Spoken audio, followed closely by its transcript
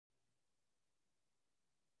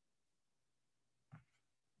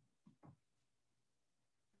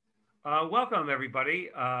Welcome, everybody.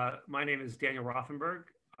 My name is Daniel Rothenberg.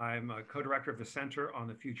 I'm a co-director of the Center on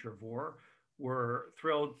the Future of War. We're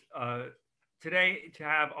thrilled today to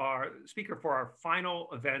have our speaker for our final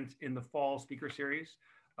event in the fall speaker series,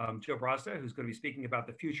 Joe Brazda, who's going to be speaking about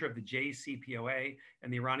the future of the JCPOA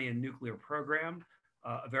and the Iranian nuclear program,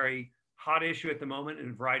 a very hot issue at the moment in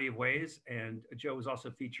a variety of ways. And Joe was also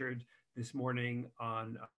featured this morning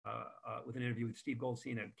on with an interview with Steve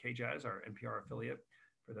Goldstein at KJAZ, our NPR affiliate,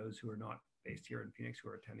 for those who are not based here in Phoenix who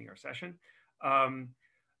are attending our session.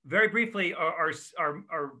 Very briefly, our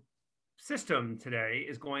system today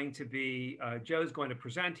is going to be, Joe's going to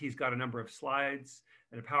present. He's got a number of slides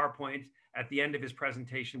and a PowerPoint. At the end of his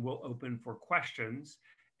presentation, we'll open for questions.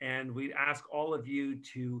 And we'd ask all of you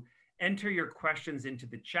to enter your questions into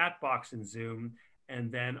the chat box in Zoom,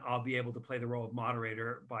 and then I'll be able to play the role of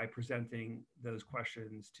moderator by presenting those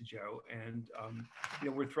questions to Joe. And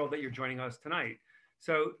we're thrilled that you're joining us tonight.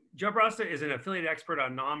 So Joe Brazda is an affiliate expert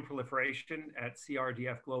on non-proliferation at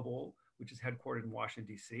CRDF Global, which is headquartered in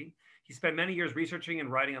Washington, D.C. He spent many years researching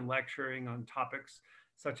and writing and lecturing on topics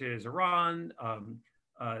such as Iran,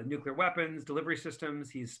 nuclear weapons, delivery systems.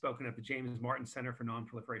 He's spoken at the James Martin Center for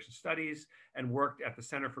Non-Proliferation Studies and worked at the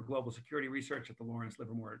Center for Global Security Research at the Lawrence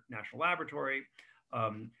Livermore National Laboratory,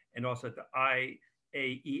 and also at the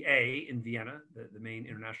IAEA in Vienna, the main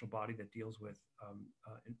international body that deals with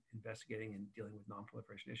investigating and dealing with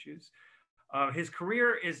non-proliferation issues. His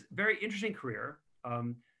career is a very interesting career.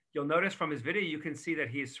 You'll notice from his video, you can see that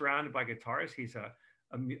he is surrounded by guitarists. He's a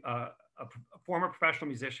former professional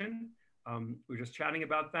musician. We were just chatting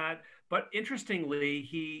about that. But interestingly,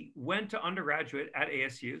 he went to undergraduate at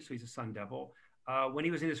ASU, so he's a Sun Devil, when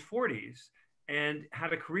he was in his 40s and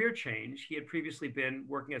had a career change. He had previously been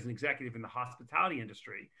working as an executive in the hospitality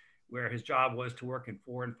industry, where his job was to work in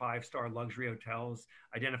 4- and 5-star luxury hotels,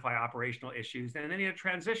 identify operational issues. And then he had a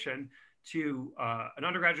transition to an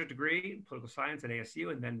undergraduate degree in political science at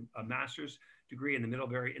ASU, and then a master's degree in the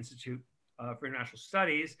Middlebury Institute for International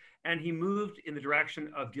Studies. And he moved in the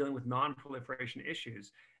direction of dealing with non-proliferation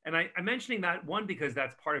issues. And I'm mentioning that, one, because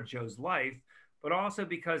that's part of Joe's life, but also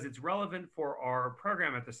because it's relevant for our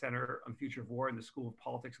program at the Center on Future of War in the School of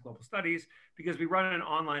Politics and Global Studies, because we run an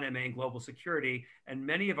online MA in global security, and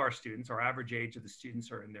many of our students, our average age of the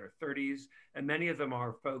students are in their 30s, and many of them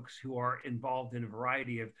are folks who are involved in a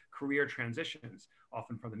variety of career transitions,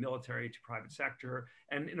 often from the military to private sector,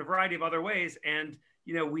 and in a variety of other ways. And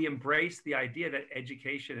we embrace the idea that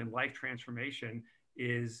education and life transformation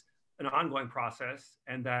is an ongoing process,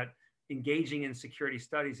 and that engaging in security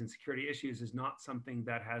studies and security issues is not something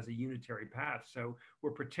that has a unitary path. So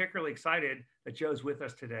we're particularly excited that Joe's with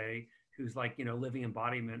us today, who's like, living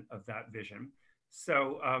embodiment of that vision.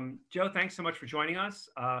 So Joe, thanks so much for joining us.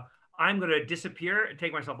 I'm going to disappear and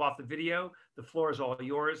take myself off the video. The floor is all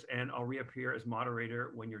yours, and I'll reappear as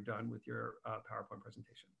moderator when you're done with your PowerPoint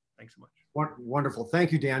presentation. Thanks so much. Wonderful.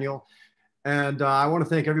 Thank you, Daniel. And I want to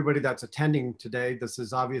thank everybody that's attending today. This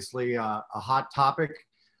is obviously a hot topic.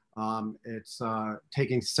 It's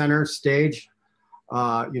taking center stage,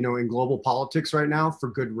 in global politics right now for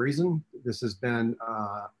good reason. This has been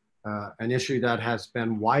an issue that has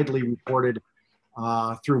been widely reported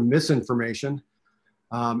through misinformation.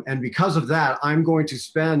 And because of that, I'm going to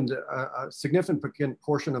spend a significant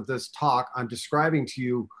portion of this talk on describing to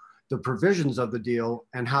you the provisions of the deal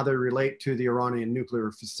and how they relate to the Iranian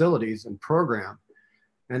nuclear facilities and program.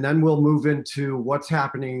 And then we'll move into what's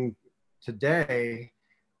happening today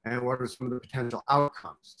and what are some of the potential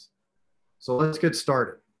outcomes. So let's get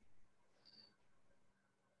started.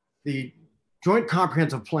 The Joint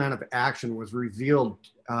Comprehensive Plan of Action was revealed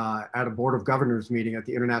at a Board of Governors meeting at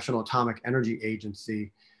the International Atomic Energy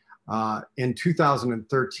Agency in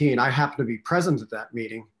 2013. I happened to be present at that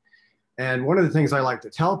meeting. And one of the things I like to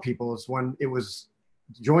tell people is when it was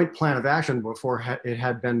Joint Plan of Action, before it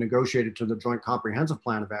had been negotiated to the Joint Comprehensive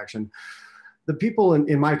Plan of Action, the people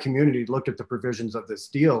in my community looked at the provisions of this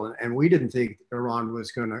deal, and we didn't think Iran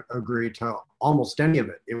was going to agree to almost any of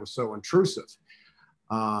it. It was so intrusive.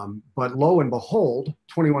 But lo and behold,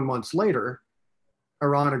 21 months later,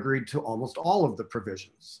 Iran agreed to almost all of the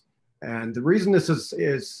provisions. And the reason this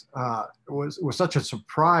was such a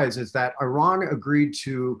surprise is that Iran agreed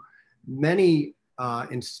to many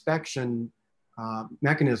inspection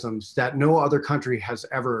mechanisms that no other country has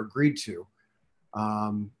ever agreed to.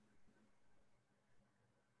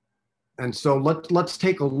 And so let's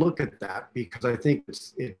take a look at that, because I think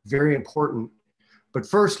it's very important. But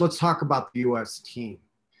first, let's talk about the US team.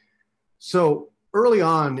 So early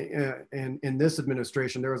on in this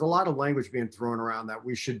administration, there was a lot of language being thrown around that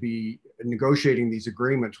we should be negotiating these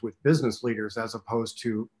agreements with business leaders as opposed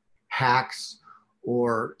to hacks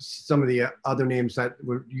or some of the other names that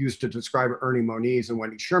were used to describe Ernie Moniz and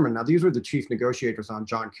Wendy Sherman. Now, these were the chief negotiators on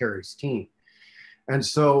John Kerry's team. And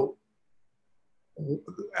so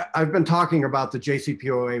I've been talking about the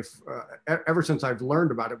JCPOA ever since I've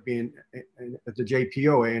learned about it, being at the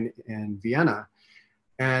JPOA in Vienna.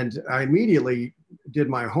 And I immediately did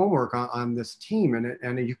my homework on this team,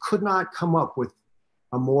 and you could not come up with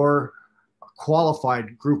a more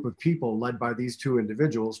qualified group of people led by these two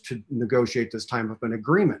individuals to negotiate this type of an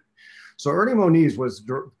agreement. So Ernie Moniz was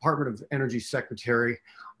Department of Energy Secretary.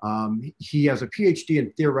 He has a PhD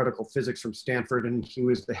in theoretical physics from Stanford, and he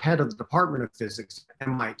was the head of the Department of Physics at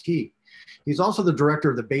MIT. He's also the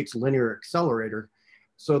director of the Bates Linear Accelerator.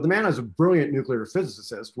 So the man is a brilliant nuclear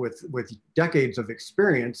physicist with decades of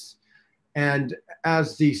experience. And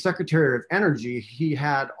as the Secretary of Energy, he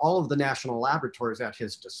had all of the national laboratories at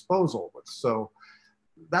his disposal. So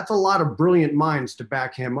that's a lot of brilliant minds to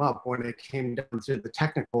back him up when it came down to the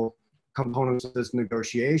technical components of this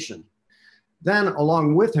negotiation. Then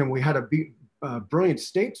along with him, we had a brilliant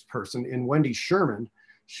statesperson in Wendy Sherman.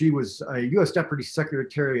 She was a US Deputy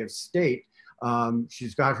Secretary of State.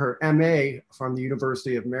 She's got her MA from the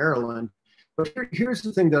University of Maryland. But here's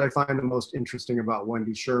the thing that I find the most interesting about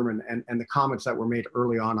Wendy Sherman and the comments that were made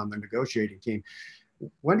early on the negotiating team.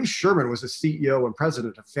 Wendy Sherman was the CEO and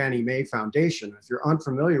president of Fannie Mae Foundation. If you're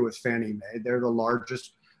unfamiliar with Fannie Mae, they're the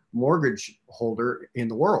largest mortgage holder in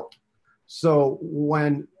the world. So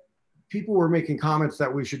when people were making comments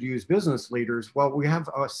that we should use business leaders, well, we have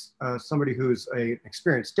somebody who's an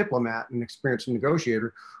experienced diplomat and experienced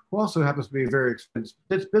negotiator who also happens to be a very experienced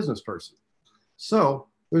business person. So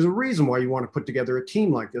there's a reason why you want to put together a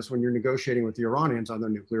team like this when you're negotiating with the Iranians on their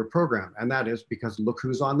nuclear program. And that is because look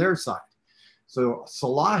who's on their side. So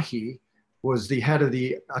Salahi was the head of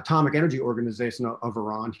the Atomic Energy Organization of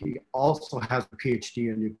Iran. He also has a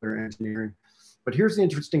PhD in nuclear engineering. But here's the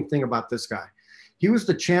interesting thing about this guy. He was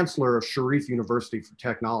the chancellor of Sharif University for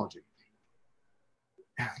Technology.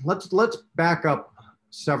 Let's back up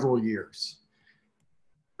several years.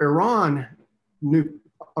 Iran's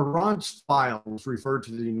files referred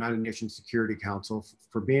to the United Nations Security Council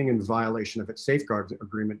for being in violation of its safeguards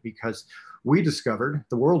agreement because the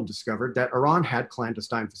world discovered that Iran had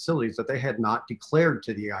clandestine facilities that they had not declared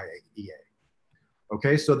to the IAEA.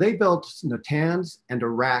 Okay, so they built Natanz and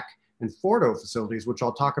Iraq and Fordo facilities, which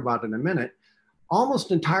I'll talk about in a minute,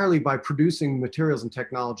 almost entirely by producing materials and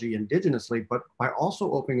technology indigenously, but by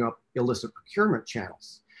also opening up illicit procurement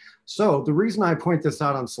channels. So the reason I point this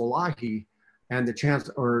out on Salahi and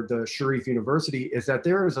the Sharif University is that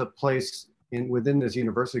there is a place within this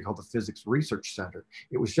university called the Physics Research Center.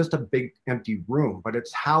 It was just a big empty room, but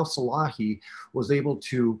it's how Salahi was able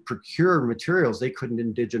to procure materials they couldn't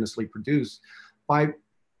indigenously produce by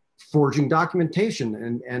forging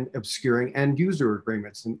documentation and obscuring end user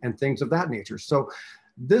agreements and things of that nature. So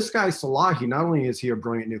this guy Salahi, not only is he a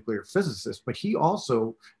brilliant nuclear physicist, but he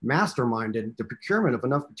also masterminded the procurement of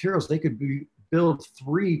enough materials they could build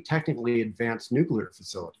 3 technically advanced nuclear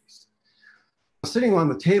facilities. Sitting on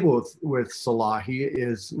the table with Salahi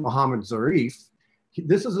is Mohammad Zarif.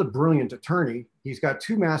 This is a brilliant attorney. He's got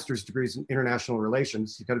 2 master's degrees in international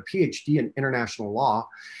relations. He's got a PhD in international law.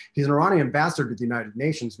 He's an Iranian ambassador to the United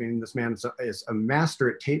Nations, meaning this man is a master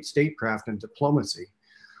at statecraft and diplomacy.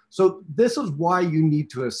 So this is why you need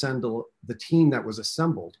to assemble the team that was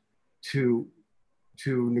assembled to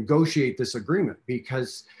negotiate this agreement,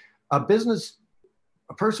 because a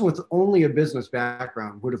person with only a business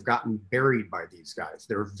background would have gotten buried by these guys.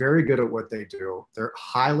 They're very good at what they do. They're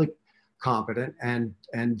highly competent and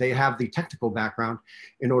they have the technical background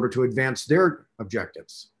in order to advance their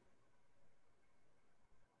objectives.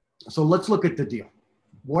 So let's look at the deal.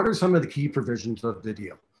 What are some of the key provisions of the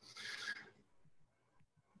deal?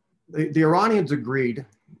 The Iranians agreed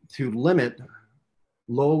to limit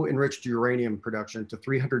low enriched uranium production to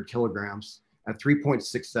 300 kilograms at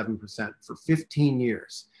 3.67% for 15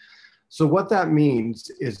 years. So what that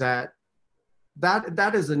means is that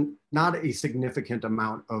is not a significant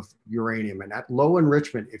amount of uranium. And at low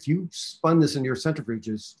enrichment, if you spun this into your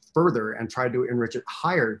centrifuges further and tried to enrich it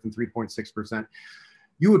higher than 3.6%,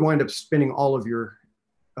 you would wind up spinning all of your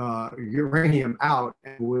uranium out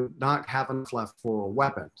and would not have enough left for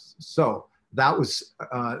weapons. So that was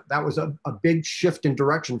a big shift in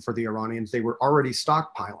direction for the Iranians. They were already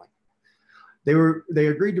stockpiling. They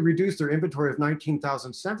agreed to reduce their inventory of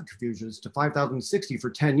 19,000 centrifuges to 5,060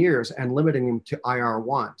 for 10 years and limiting them to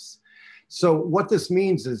IR1s. So what this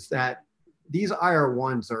means is that these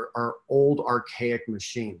IR1s are old, archaic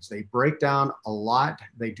machines. They break down a lot.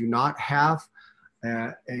 They do not have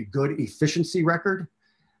a good efficiency record.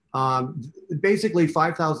 Basically,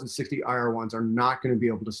 5060 IR-1s are not going to be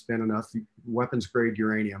able to spin enough weapons-grade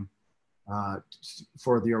uranium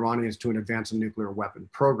for the Iranians to advance a nuclear weapon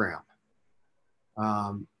program.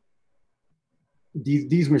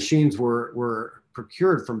 These machines were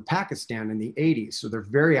procured from Pakistan in the 80s, so they're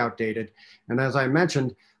very outdated. And as I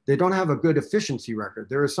mentioned, they don't have a good efficiency record.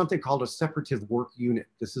 There is something called a separative work unit.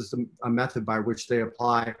 This is a method by which they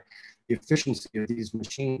apply the efficiency of these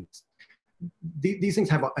machines. These things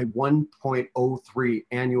have a 1.03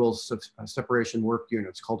 annual separation work unit.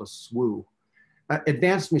 It's called a SWU.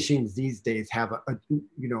 Advanced machines these days have a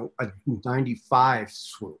 95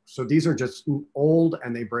 SWU. So these are just old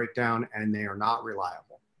and they break down and they are not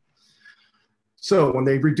reliable. So when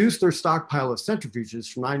they reduce their stockpile of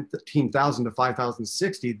centrifuges from 19,000 to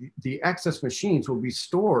 5,060, the excess machines will be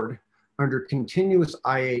stored under continuous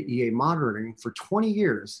IAEA monitoring for 20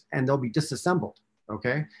 years and they'll be disassembled,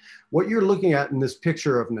 okay? What you're looking at in this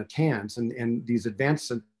picture of Natanz and these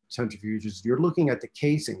advanced centrifuges, you're looking at the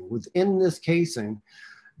casing. Within this casing,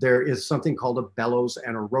 there is something called a bellows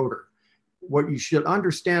and a rotor. What you should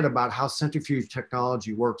understand about how centrifuge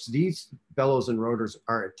technology works, these bellows and rotors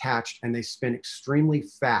are attached and they spin extremely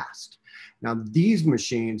fast. Now these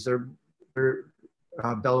machines, their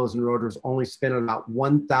bellows and rotors only spin at about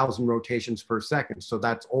 1,000 rotations per second. So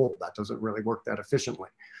that's old, that doesn't really work that efficiently,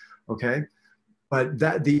 okay? But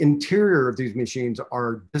the interior of these machines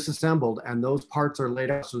are disassembled and those parts are laid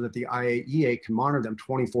out so that the IAEA can monitor them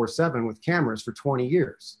 24/7 with cameras for 20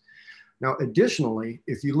 years. Now, additionally,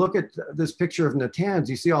 if you look at this picture of Natanz,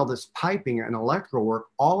 you see all this piping and electrical work,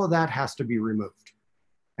 all of that has to be removed.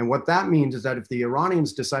 And what that means is that if the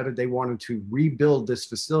Iranians decided they wanted to rebuild this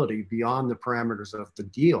facility beyond the parameters of the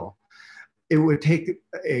deal, it would take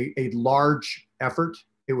a large effort.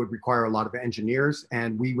 It would require a lot of engineers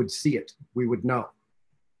and we would see it, we would know.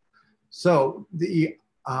 So the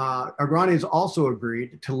Iranians also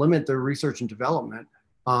agreed to limit their research and development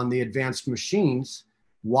on the advanced machines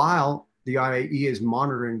while the IAEA is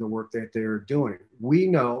monitoring the work that they're doing. We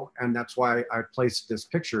know, and that's why I placed this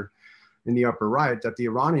picture in the upper right, that the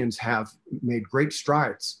Iranians have made great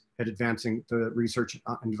strides at advancing the research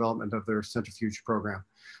and development of their centrifuge program.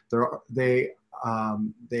 They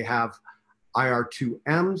have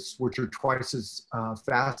IR-2Ms, which are twice as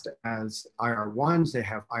fast as IR-1s. They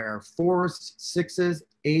have IR-4s, 6s,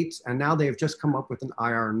 8s, and now they've just come up with an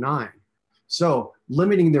IR-9. So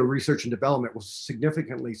limiting their research and development will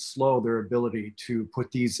significantly slow their ability to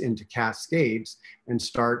put these into cascades and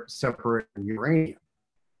start separating uranium.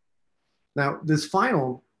 Now, this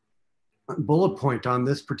final bullet point on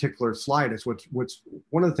this particular slide is what's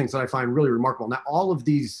one of the things that I find really remarkable. Now, all of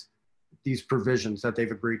these provisions that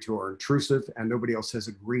they've agreed to are intrusive and nobody else has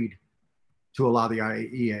agreed to allow the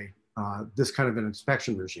IAEA this kind of an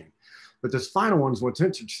inspection regime. But this final one is what's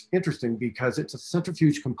interesting because it's a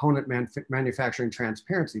centrifuge component manufacturing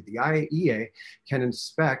transparency. The IAEA can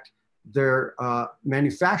inspect their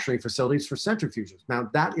manufacturing facilities for centrifuges. Now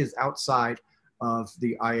that is outside of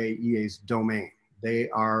the IAEA's domain. They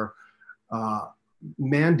are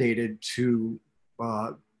mandated to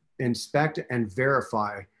inspect and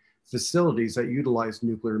verify facilities that utilize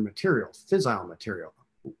nuclear material, fissile material.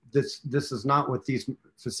 This is not what these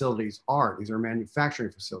facilities are. These are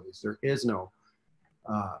manufacturing facilities. There is no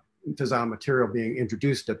fissile material being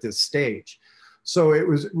introduced at this stage. So it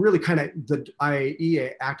was really kind of the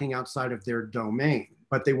IAEA acting outside of their domain,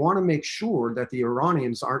 but they want to make sure that the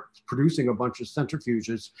Iranians aren't producing a bunch of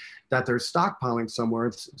centrifuges that they're stockpiling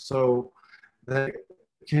somewhere so they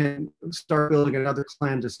can start building another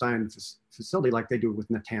clandestine facility like they do with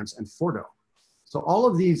Natanz and Fordo. So all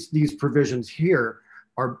of these provisions here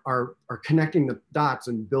are connecting the dots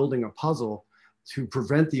and building a puzzle to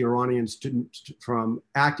prevent the Iranians from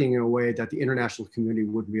acting in a way that the international community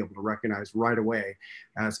wouldn't be able to recognize right away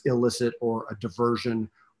as illicit or a diversion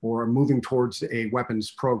or moving towards a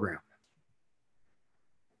weapons program.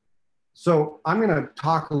 So I'm going to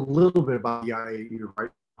talk a little bit about the IAEA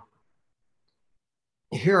right now.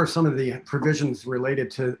 Here are some of the provisions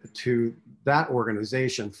related to that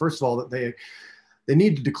organization. First of all, that they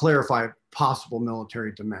needed to clarify possible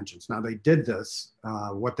military dimensions. Now they did this.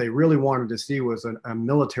 What they really wanted to see was a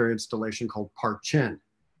military installation called Parchin.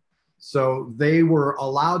 So they were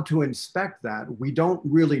allowed to inspect that. We don't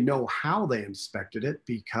really know how they inspected it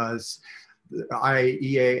because the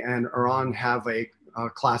IAEA and Iran have a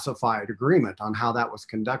classified agreement on how that was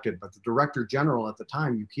conducted. But the Director General at the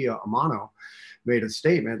time, Yukiya Amano, made a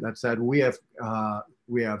statement that said, we have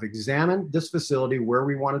we have examined this facility where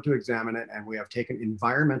we wanted to examine it, and we have taken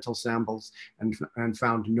environmental samples and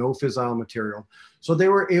found no fissile material. So they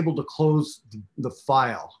were able to close the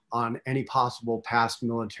file on any possible past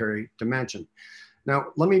military dimension. Now,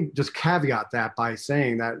 let me just caveat that by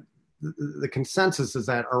saying that the consensus is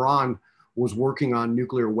that Iran was working on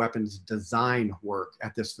nuclear weapons design work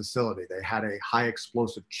at this facility. They had a high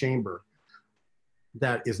explosive chamber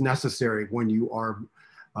that is necessary when you are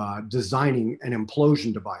designing an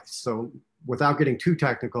implosion device. So without getting too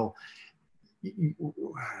technical,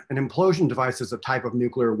 an implosion device is a type of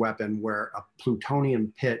nuclear weapon where a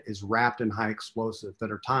plutonium pit is wrapped in high explosives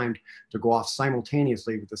that are timed to go off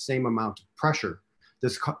simultaneously with the same amount of pressure.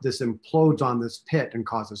 This implodes on this pit and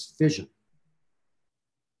causes fission.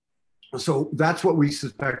 So that's what we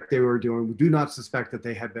suspect they were doing. We do not suspect that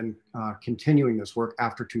they had been continuing this work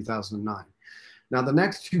after 2009. Now, the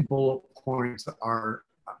next two bullet points are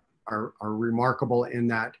remarkable in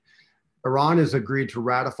that Iran has agreed to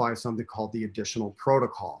ratify something called the Additional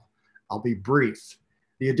Protocol. I'll be brief.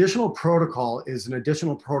 The Additional Protocol is an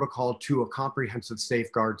additional protocol to a comprehensive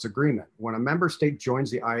safeguards agreement. When a member state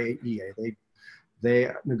joins the IAEA,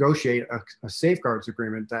 they negotiate a safeguards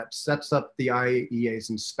agreement that sets up the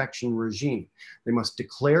IAEA's inspection regime. They must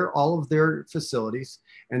declare all of their facilities,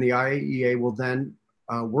 and the IAEA will then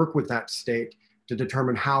work with that state to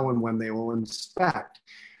determine how and when they will inspect.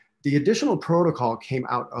 The Additional Protocol came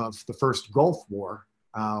out of the first Gulf War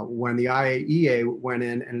when the IAEA went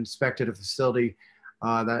in and inspected a facility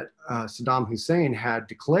that Saddam Hussein had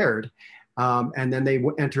declared. And then they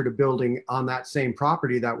entered a building on that same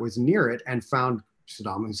property that was near it and found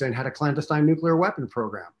Saddam Hussein had a clandestine nuclear weapon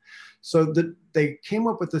program. So they came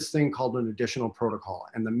up with this thing called an Additional Protocol.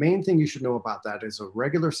 And the main thing you should know about that is a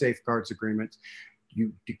regular safeguards agreement.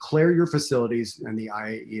 You declare your facilities and the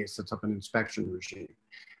IAEA sets up an inspection regime.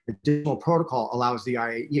 Additional Protocol allows the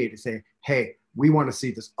IAEA to say, hey, we want to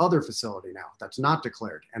see this other facility now that's not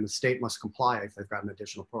declared, and the state must comply if they've got an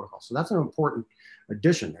Additional Protocol. So that's an important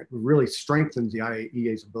addition. It really strengthens the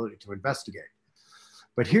IAEA's ability to investigate.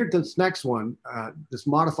 But here, this next one, this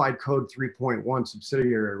Modified Code 3.1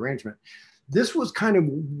 subsidiary arrangement, this was kind of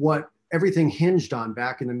what everything hinged on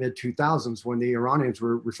back in the mid-2000s when the Iranians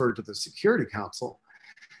were referred to the Security Council.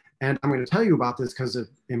 And I'm going to tell you about this because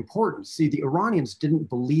it's important. See, the Iranians didn't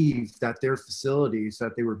believe that their facilities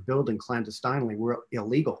that they were building clandestinely were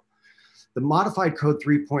illegal. The Modified Code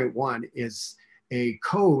 3.1 is a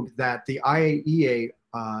code that the IAEA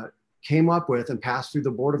came up with and passed through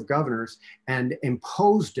the Board of Governors and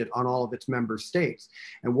imposed it on all of its member states.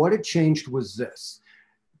 And what it changed was this.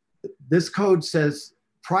 This code says,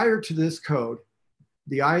 prior to this code,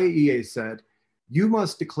 the IAEA said, you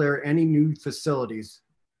must declare any new facilities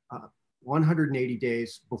 180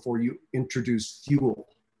 days before you introduce fuel,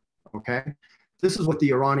 okay? This is what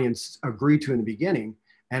the Iranians agreed to in the beginning.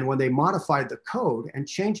 And when they modified the code and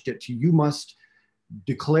changed it to you must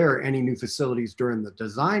declare any new facilities during the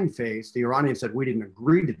design phase, the Iranians said, we didn't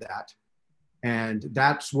agree to that. And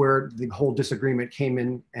that's where the whole disagreement came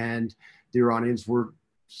in, and the Iranians were,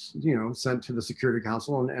 sent to the Security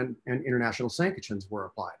Council and international sanctions were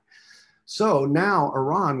applied. So now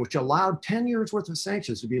Iran, which allowed 10 years worth of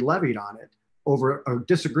sanctions to be levied on it over a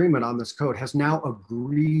disagreement on this code, has now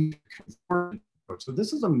agreed to conform. So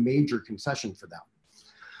this is a major concession for them.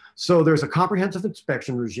 So there's a comprehensive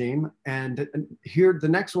inspection regime. And here, the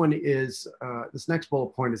next one is, this next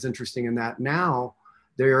bullet point is interesting in that now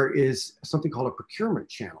there is something called a procurement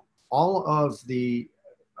channel. All of the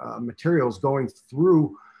materials going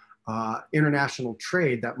through international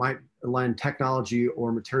trade that might lend technology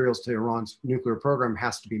or materials to Iran's nuclear program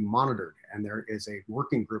has to be monitored. And there is a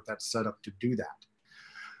working group that's set up to do that.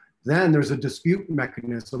 Then there's a dispute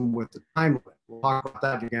mechanism with the time limit. We'll talk about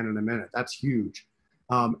that again in a minute. That's huge.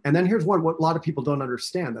 And then here's what a lot of people don't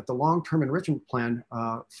understand, that the long-term enrichment plan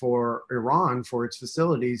for Iran, for its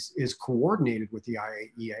facilities, is coordinated with the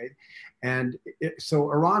IAEA. And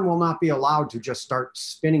so Iran will not be allowed to just start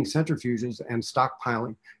spinning centrifuges and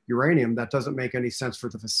stockpiling uranium. That doesn't make any sense for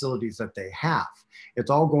the facilities that they have.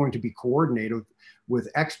 It's all going to be coordinated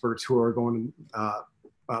with experts who are going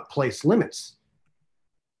to place limits.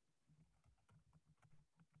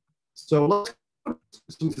 So let's go to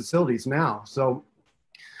some facilities now. So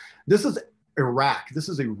this is Iraq. This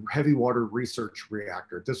is a heavy water research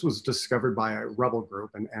reactor. This was discovered by a rebel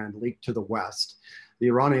group and leaked to the West. The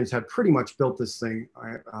Iranians had pretty much built this thing.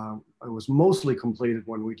 It was mostly completed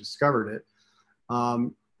when we discovered it.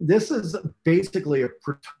 This is basically a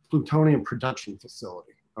plutonium production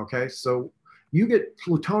facility, okay? So you get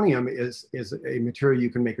plutonium is a material you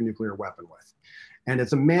can make a nuclear weapon with. And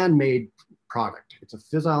it's a man-made product. It's a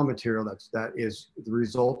fissile material that is the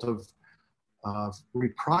result of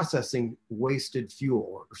reprocessing wasted fuel,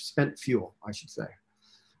 or spent fuel, I should say.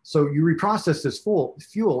 So you reprocess this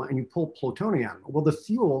fuel and you pull plutonium. Well, the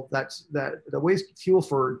fuel, the waste fuel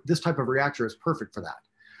for this type of reactor is perfect for that.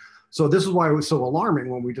 So this is why it was so alarming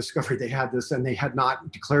when we discovered they had this and they had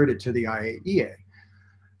not declared it to the IAEA.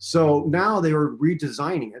 So now they were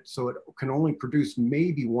redesigning it so it can only produce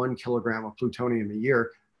maybe 1 kilogram of plutonium a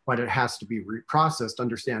year, but it has to be reprocessed.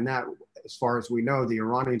 Understand that, as far as we know, the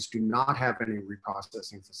Iranians do not have any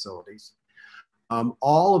reprocessing facilities.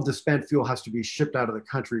 All of the spent fuel has to be shipped out of the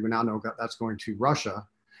country. We now know that that's going to Russia,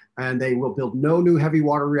 and they will build no new heavy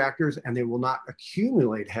water reactors, and they will not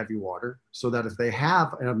accumulate heavy water, so that if they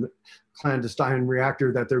have a clandestine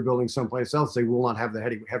reactor that they're building someplace else, they will not have the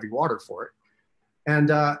heavy water for it. And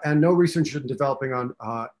no research in developing on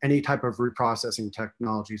any type of reprocessing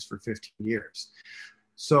technologies for 15 years.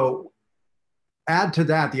 So add to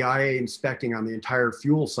that the IAEA inspecting on the entire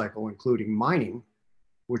fuel cycle, including mining,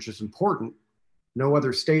 which is important. No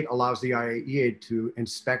other state allows the IAEA to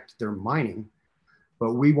inspect their mining,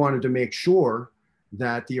 but we wanted to make sure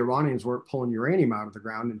that the Iranians weren't pulling uranium out of the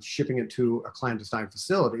ground and shipping it to a clandestine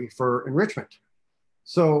facility for enrichment.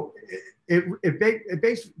 So it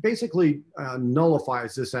basically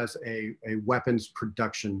nullifies this as a weapons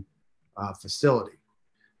production facility.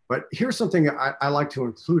 But here's something I like to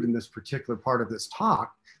include in this particular part of this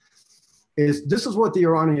talk, is this is what the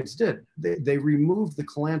Iranians did. They removed the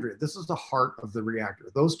calandria. This is the heart of the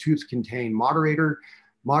reactor. Those tubes contain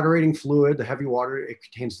moderating fluid, the heavy water. It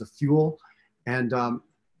contains the fuel. And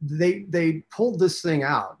they pulled this thing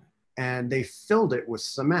out and they filled it with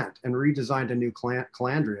cement and redesigned a new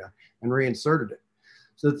calandria and reinserted it.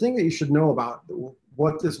 So the thing that you should know about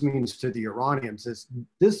what this means to the Iranians is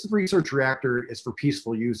this research reactor is for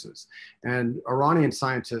peaceful uses. And Iranian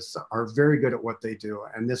scientists are very good at what they do.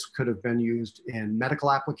 And this could have been used in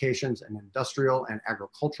medical applications and industrial and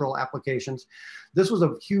agricultural applications. This was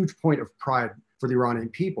a huge point of pride for the Iranian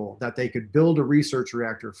people, that they could build a research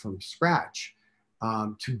reactor from scratch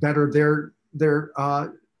to better their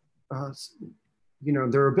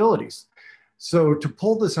abilities. So to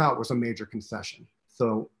pull this out was a major concession.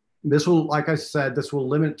 So this will, like I said, this will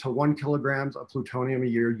limit to 1 kilogram of plutonium a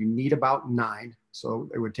year. You need about 9. So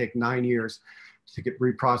it would take 9 years to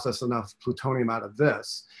reprocess enough plutonium out of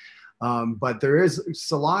this. But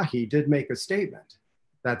Salahi did make a statement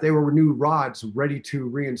that they were new rods ready to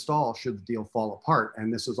reinstall should the deal fall apart.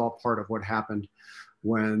 And this is all part of what happened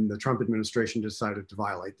when the Trump administration decided to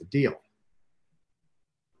violate the deal.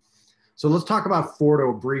 So let's talk about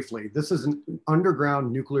Fordo briefly. This is an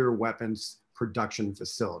underground nuclear weapons production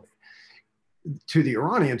facility. To the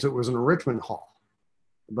Iranians, it was an enrichment hall.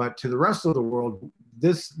 But to the rest of the world,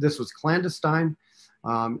 this was clandestine.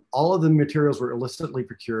 All of the materials were illicitly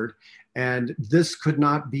procured, and this could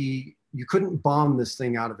not be, you couldn't bomb this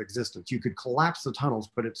thing out of existence. You could collapse the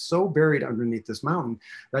tunnels, but it's so buried underneath this mountain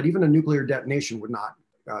that even a nuclear detonation would not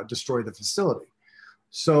destroy the facility.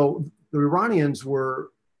 So the Iranians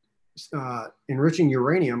were enriching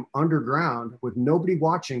uranium underground with nobody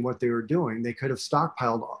watching what they were doing. They could have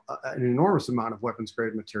stockpiled an enormous amount of weapons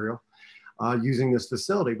grade material using this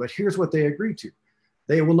facility. But here's what they agreed to.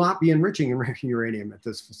 They will not be enriching uranium at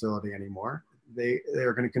this facility anymore. They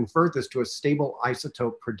are going to convert this to a stable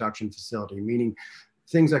isotope production facility, meaning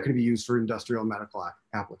things that can be used for industrial and medical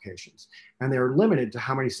applications. And they're limited to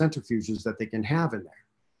how many centrifuges that they can have in there.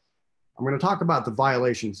 I'm going to talk about the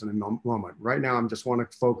violations in a moment. Right now, I just want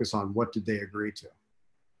to focus on what did they agree to.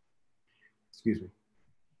 Excuse me.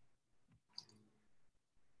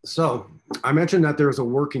 So I mentioned that there is a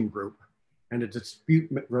working group and a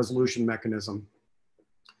dispute resolution mechanism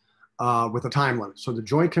with a time limit. So the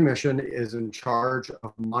Joint Commission is in charge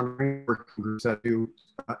of monitoring working groups that do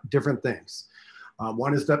different things.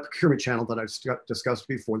 One is that procurement channel that I've discussed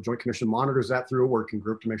before. The Joint Commission monitors that through a working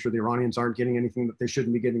group to make sure the Iranians aren't getting anything that they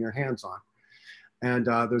shouldn't be getting their hands on. And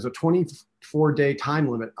there's a 24-day time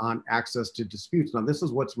limit on access to disputes. Now, this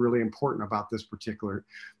is what's really important about this particular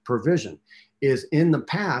provision, is in the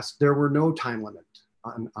past, there were no time limit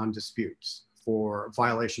on disputes for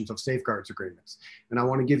violations of safeguards agreements. And I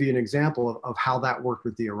want to give you an example of how that worked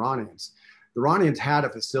with the Iranians. The Iranians had a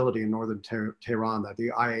facility in northern Tehran that the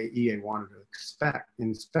IAEA wanted to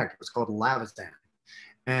inspect. It was called Lavazan.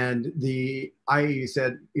 And the IAEA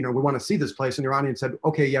said, we want to see this place. And the Iranians said,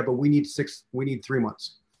 okay, yeah, but we need 3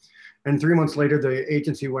 months. And 3 months later, the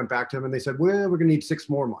agency went back to them and they said, well, we're going to need 6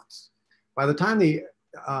 more months. By the time the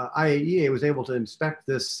IAEA was able to inspect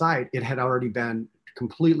this site, it had already been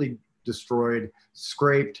completely destroyed,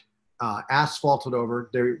 scraped, asphalted over.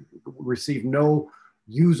 They received no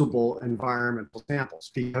usable environmental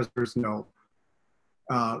samples because there's no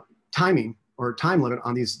timing or time limit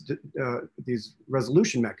on these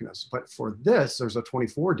resolution mechanisms. But for this, there's a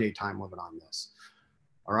 24-day time limit on this.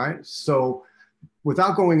 All right. So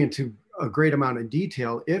without going into a great amount of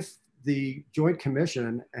detail, if the Joint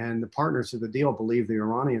Commission and the partners of the deal believe the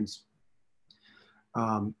Iranians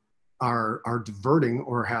are diverting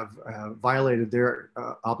or have violated their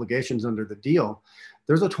obligations under the deal,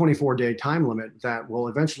 there's a 24-day time limit that will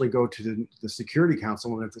eventually go to the Security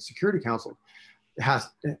Council. And if the Security Council has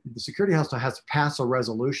to pass a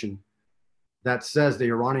resolution that says the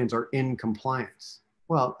Iranians are in compliance.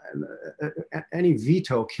 Well, any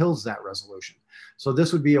veto kills that resolution. So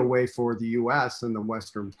this would be a way for the US and the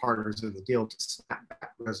Western partners of the deal to snap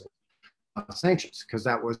back sanctions, because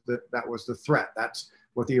that was the threat. That's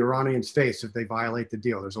what the Iranians face if they violate the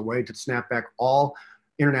deal. There's a way to snap back all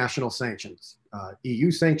international sanctions,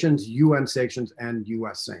 EU sanctions, UN sanctions, and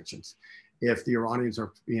US sanctions, if the Iranians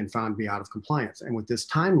are being found to be out of compliance. And with this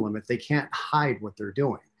time limit, they can't hide what they're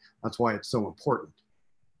doing. That's why it's so important.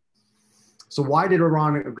 So why did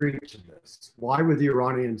Iran agree to this? Why would the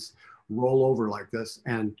Iranians roll over like this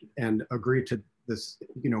and agree to this,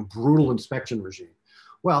 brutal inspection regime?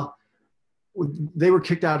 Well, they were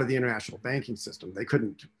kicked out of the international banking system. They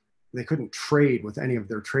couldn't trade with any of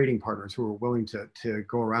their trading partners who were willing to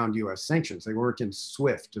go around US sanctions. They weren't in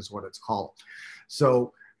SWIFT is what it's called.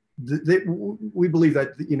 So we believe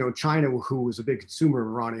that, China, who was a big consumer of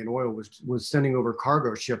Iranian oil, was sending over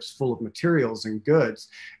cargo ships full of materials and goods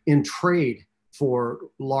in trade for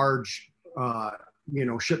large,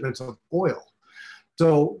 shipments of oil.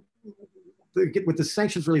 So with the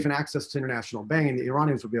sanctions relief and access to international banking, the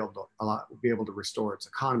Iranians would be able to restore its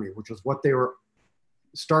economy, which was what they were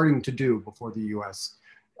starting to do before the U.S.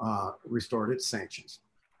 Restored its sanctions.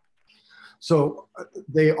 So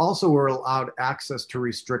they also were allowed access to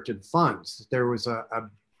restricted funds. There was a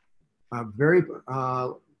very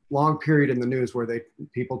long period in the news where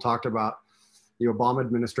people talked about the Obama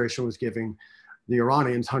administration was giving the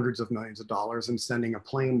Iranians hundreds of millions of dollars and sending a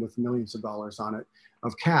plane with millions of dollars on it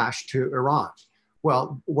of cash to Iran.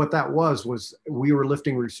 Well, what that was we were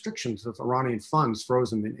lifting restrictions of Iranian funds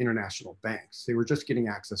frozen in international banks. They were just getting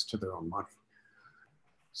access to their own money.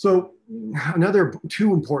 So another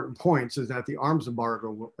two important points is that the arms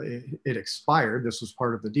embargo, it expired. This was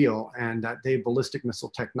part of the deal, and that the ballistic missile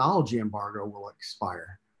technology embargo will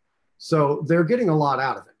expire. So they're getting a lot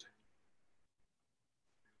out of it.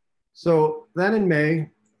 So then in May,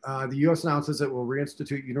 the US announces it will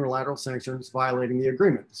reinstitute unilateral sanctions violating the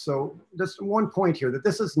agreement. So just one point here, that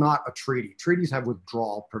this is not a treaty. Treaties have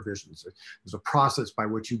withdrawal provisions. There's a process by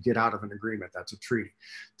which you get out of an agreement. That's a treaty.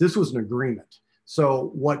 This was an agreement.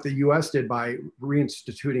 So what the US did by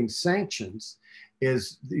reinstituting sanctions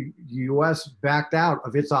is the US backed out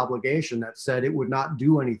of its obligation that said it would not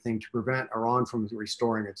do anything to prevent Iran from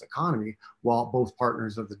restoring its economy while both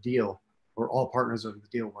partners of the deal, or all partners of the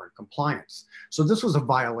deal, were in compliance. So this was a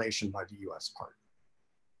violation by the US part.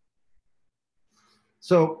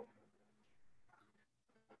 So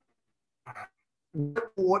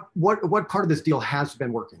what part of this deal has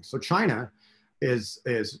been working? So China is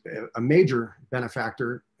a major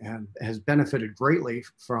benefactor and has benefited greatly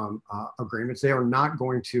from agreements. They are not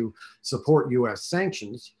going to support US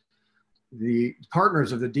sanctions. The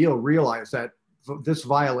partners of the deal realized that this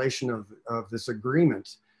violation of this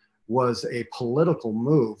agreement was a political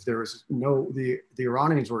move. There was the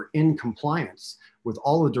Iranians were in compliance with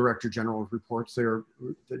all the Director General's reports. The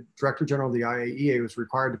Director General of the IAEA was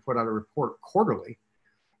required to put out a report quarterly.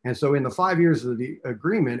 And so in the 5 years of the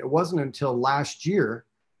agreement, it wasn't until last year,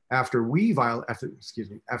 after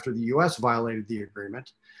the US violated the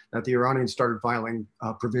agreement, that the Iranians started violating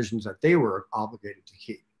provisions that they were obligated to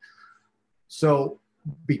keep. So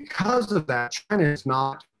because of that, China has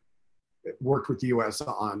not worked with the US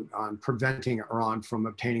on preventing Iran from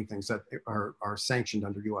obtaining things that are sanctioned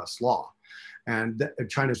under US law. And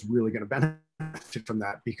China's really going to benefit from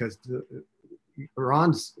that, because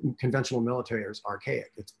Iran's conventional military is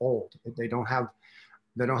archaic. It's old. They don't have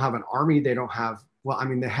an army. They don't have, well, I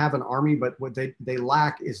mean, they have an army, but what they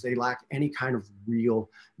lack any kind of real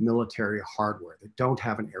military hardware. They don't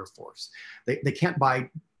have an air force. They can't buy,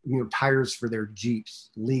 tires for their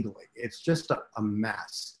Jeeps legally. It's just a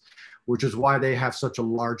mess, which is why they have such a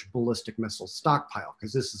large ballistic missile stockpile,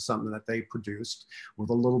 because this is something that they produced with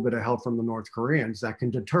a little bit of help from the North Koreans that can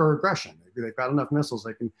deter aggression. They've got enough missiles,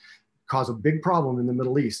 they can cause a big problem in the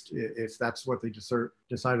Middle East if that's what they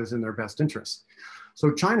decide is in their best interest.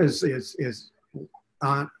 So China is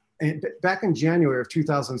back in January of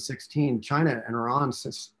 2016, China and Iran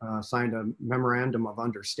signed a memorandum of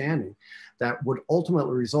understanding that would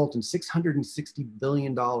ultimately result in $660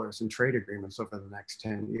 billion in trade agreements over the next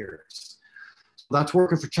 10 years. So that's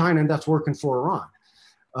working for China and that's working for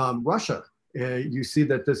Iran. Russia, you see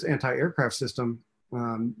that this anti-aircraft system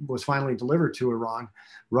was finally delivered to Iran.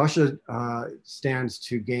 Russia stands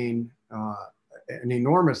to gain an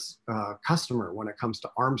enormous customer when it comes to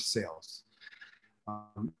arms sales.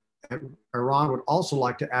 Iran would also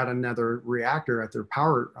like to add another reactor at their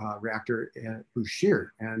power reactor at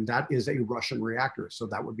Bushehr, and that is a Russian reactor. So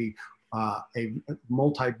that would be a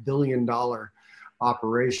multi-billion-dollar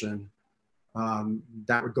operation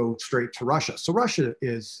that would go straight to Russia. So Russia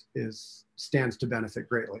stands to benefit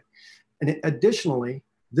greatly. And additionally,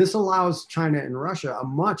 this allows China and Russia a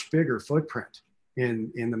much bigger footprint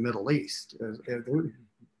in the Middle East. They're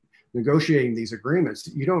negotiating these agreements.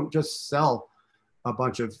 You don't just sell a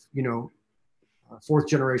bunch of, fourth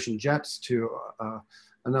generation jets to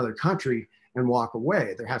another country and walk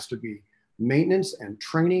away. There has to be maintenance and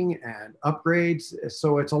training and upgrades.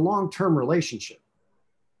 So it's a long-term relationship.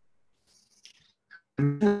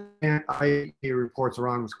 And IAEA reports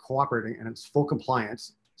Iran was cooperating and it's full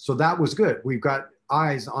compliance. So that was good. We've got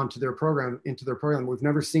eyes into their program we've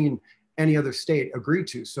never seen any other state agree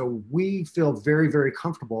to. So we feel very, very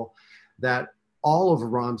comfortable that all of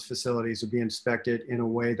Iran's facilities would be inspected in a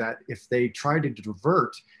way that if they tried to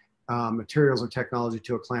divert materials or technology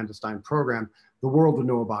to a clandestine program, the world would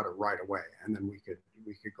know about it right away. And then we could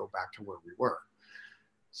go back to where we were.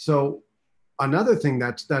 So another thing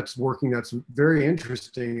that's working that's very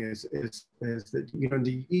interesting is that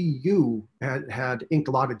the EU had inked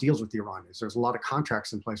a lot of deals with the Iranians. There's a lot of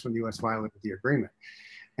contracts in place when the US violated the agreement.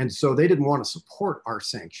 And so they didn't want to support our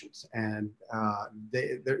sanctions. And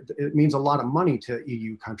it means a lot of money to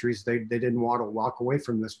EU countries. They didn't want to walk away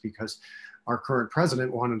from this because our current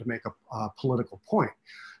president wanted to make a political point.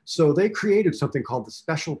 So they created something called the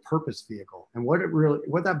Special Purpose Vehicle. And what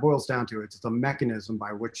that boils down to, it's a mechanism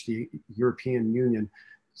by which the European Union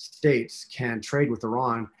states can trade with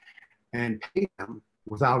Iran and pay them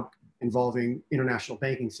without involving international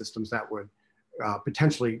banking systems that would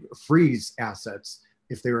potentially freeze assets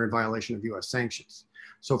if they were in violation of US sanctions.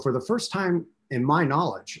 So for the first time in my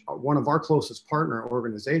knowledge, one of our closest partner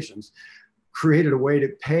organizations created a way to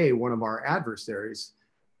pay one of our adversaries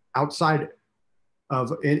outside of,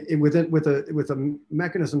 with a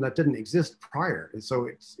mechanism that didn't exist prior. And so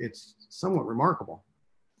it's somewhat remarkable.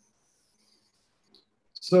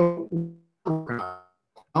 So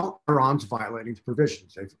Iran's violating the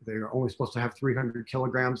provisions. They're only supposed to have 300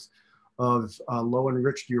 kilograms of low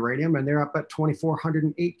enriched uranium, and they're up at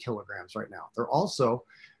 2,408 kilograms right now. They're also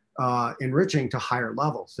enriching to higher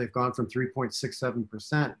levels. They've gone from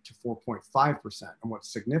 3.67% to 4.5%. And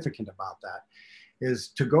what's significant about that is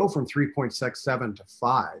to go from 3.67 to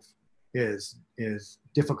 5 is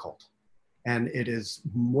difficult. And it is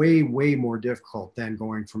way, way more difficult than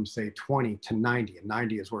going from, say, 20 to 90. And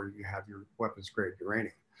 90 is where you have your weapons grade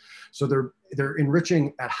uranium. So they're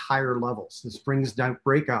enriching at higher levels. This brings that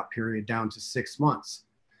breakout period down to 6 months.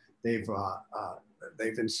 They've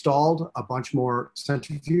installed a bunch more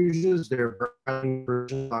centrifuges. They're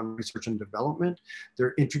on research and development.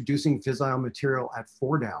 They're introducing fissile material at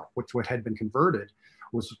Fordow, which what had been converted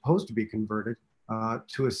was supposed to be converted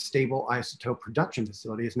to a stable isotope production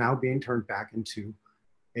facility, is now being turned back into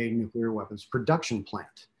a nuclear weapons production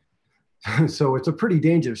plant. So it's a pretty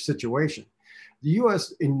dangerous situation. The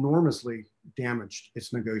US enormously damaged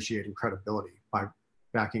its negotiating credibility by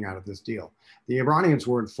backing out of this deal. The Iranians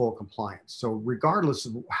were in full compliance. So regardless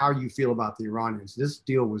of how you feel about the Iranians, this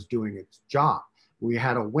deal was doing its job. We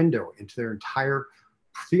had a window into their entire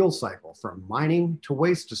field cycle from mining to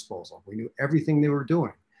waste disposal. We knew everything they were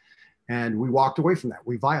doing. And we walked away from that.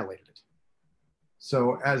 We violated it.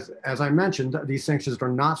 So as I mentioned, these sanctions are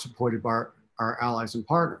not supported by our allies and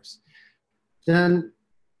partners. Then,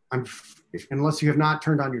 unless you have not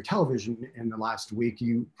turned on your television in the last week,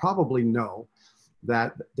 you probably know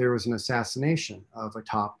that there was an assassination of a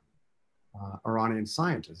top Iranian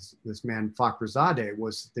scientist. This man, Fakhrizadeh,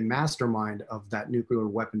 was the mastermind of that nuclear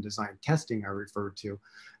weapon design testing I referred to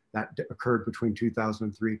that occurred between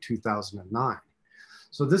 2003 and 2009.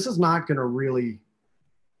 So this is not going to really,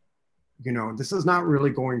 this is not really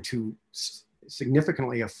going to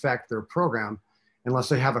significantly affect their program unless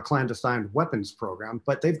they have a clandestine weapons program,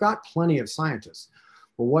 but they've got plenty of scientists.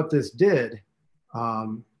 But what this did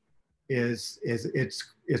is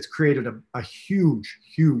it's created a huge,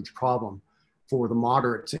 huge problem for the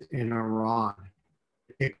moderates in Iran.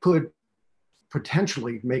 It could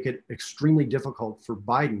potentially make it extremely difficult for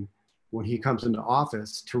Biden when he comes into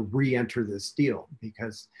office to re-enter this deal,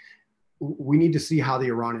 because we need to see how the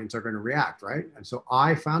Iranians are going to react, right? And so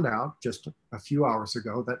I found out just a few hours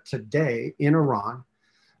ago that today in Iran,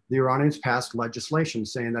 the Iranians passed legislation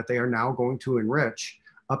saying that they are now going to enrich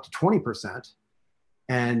up to 20%,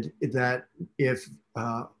 and that if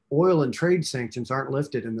oil and trade sanctions aren't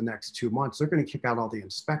lifted in the next 2 months, they're going to kick out all the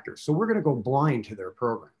inspectors. So we're going to go blind to their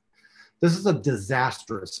program. This is a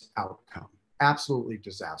disastrous outcome, absolutely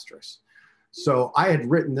disastrous. So I had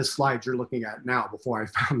written this slide you're looking at now before I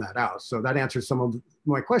found that out. So that answers some of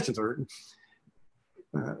my questions.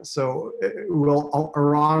 So will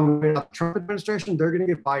Iran win the Trump administration? They're going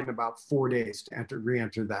to give Biden about 4 days to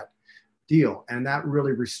re-enter that deal. And that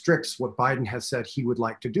really restricts what Biden has said he would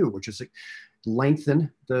like to do, which is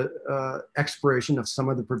lengthen the expiration of some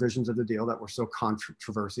of the provisions of the deal that were so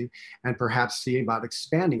controversial, and perhaps see about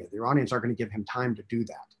expanding it. The Iranians aren't going to give him time to do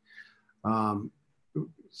that.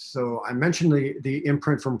 So I mentioned the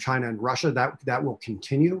imprint from China and Russia, that will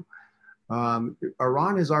continue.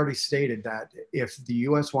 Iran has already stated that if the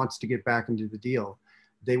US wants to get back into the deal,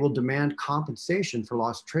 they will demand compensation for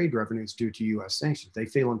lost trade revenues due to US sanctions. They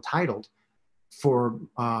feel entitled for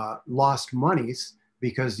lost monies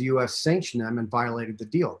because the US sanctioned them and violated the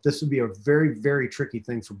deal. This would be a very, very tricky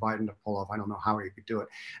thing for Biden to pull off. I don't know how he could do it,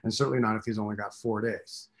 and certainly not if he's only got 4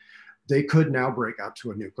 days. They could now break out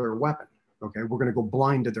to a nuclear weapon. Okay, we're going to go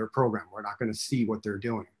blind to their program. We're not going to see what they're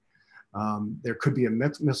doing. There could be a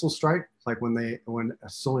missile strike, like when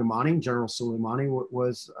Soleimani, General Soleimani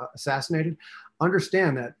was assassinated.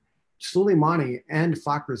 Understand that Soleimani and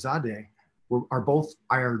Fakhrizadeh are both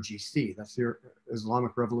IRGC. That's the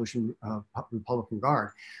Islamic Revolution Republican Guard.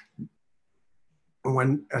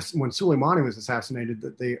 When Soleimani was assassinated,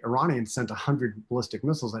 the Iranians sent 100 ballistic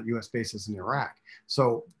missiles at US bases in Iraq.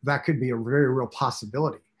 So that could be a very real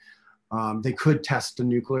possibility. They could test a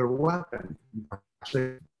nuclear weapon.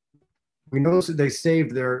 We know that they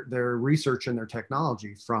saved their research and their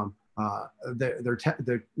technology from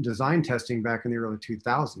their design testing back in the early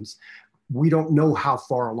 2000s. We don't know how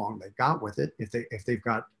far along they got with it, if they've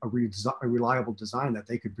got a reliable design that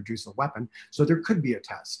they could produce a weapon. So there could be a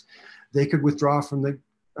test. They could withdraw from the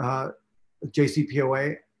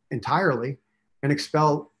JCPOA entirely and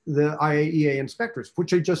expel the IAEA inspectors,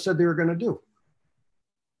 which they just said they were going to do.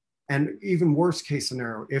 And even worst case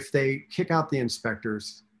scenario, if they kick out the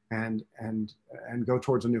inspectors and go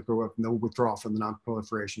towards a nuclear weapon, they'll withdraw from the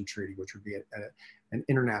Non-Proliferation Treaty, which would be an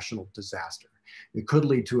international disaster. It could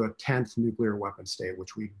lead to a 10th nuclear weapon state,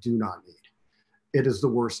 which we do not need. It is the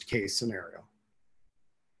worst case scenario.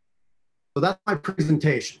 So that's my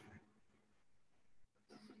presentation.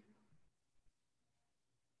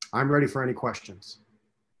 I'm ready for any questions.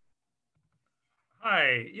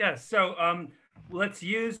 Hi, yes, so let's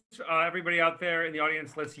use, everybody out there in the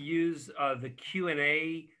audience, let's use the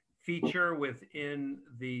Q&A feature within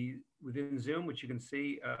Zoom, which you can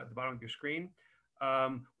see at the bottom of your screen.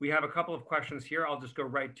 We have a couple of questions here. I'll just go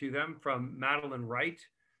right to them from Madeline Wright.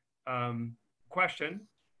 Question,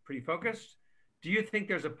 pretty focused. Do you think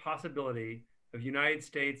there's a possibility of United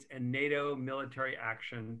States and NATO military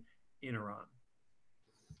action in Iran?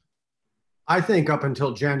 I think up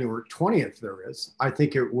until January 20th there is. I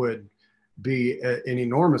think it would be an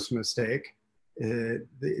enormous mistake.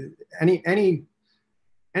 Any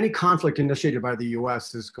conflict initiated by the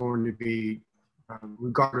US is going to be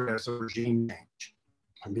regarded as a regime change,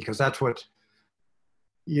 because that's what,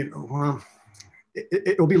 it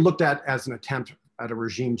will be looked at as an attempt at a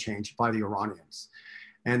regime change by the Iranians.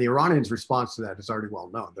 And the Iranians' response to that is already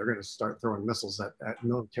well known. They're going to start throwing missiles at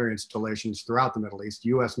military installations throughout the Middle East,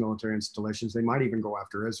 US military installations. They might even go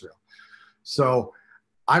after Israel. So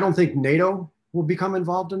I don't think NATO will become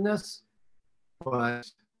involved in this,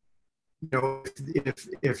 but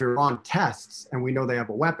if Iran tests and we know they have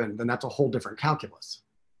a weapon, then that's a whole different calculus.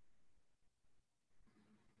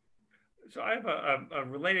 So I have a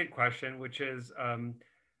related question, which is,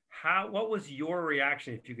 what was your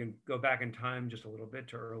reaction, if you can go back in time just a little bit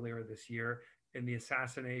to earlier this year, in the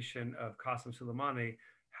assassination of Qasem Soleimani?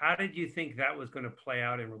 How did you think that was going to play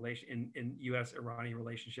out in US-Iranian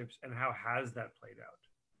relationships, and how has that played out?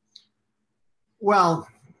 Well,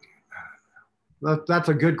 that's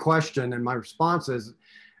a good question. And my response is,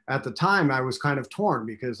 at the time, I was kind of torn,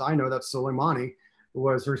 because I know that Soleimani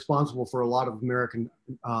was responsible for a lot of American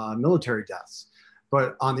military deaths.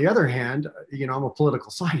 But on the other hand, I'm a political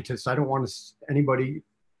scientist. I don't want anybody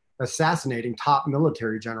assassinating top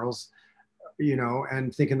military generals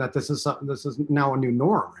and thinking that this is now a new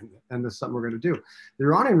norm, and this is something we're going to do. The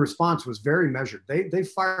Iranian response was very measured. They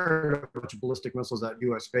fired a bunch of ballistic missiles at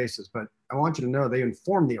U.S. bases, but I want you to know they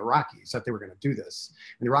informed the Iraqis that they were going to do this,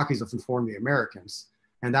 and the Iraqis have informed the Americans,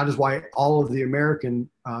 and that is why all of the American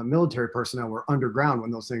military personnel were underground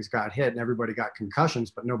when those things got hit, and everybody got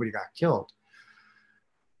concussions, but nobody got killed.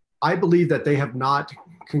 I believe that they have not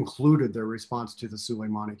concluded their response to the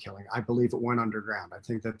Soleimani killing. I believe it went underground. I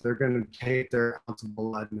think that they're going to take their ounce of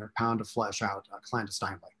blood and their pound of flesh out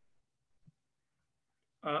clandestinely.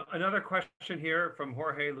 Another question here from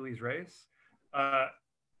Jorge Luis Reyes.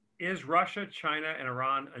 Is Russia, China, and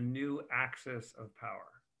Iran a new axis of power?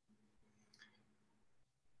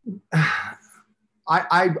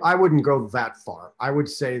 I wouldn't go that far. I would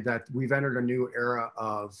say that we've entered a new era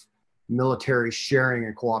of military sharing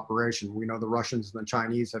and cooperation. We know the Russians and the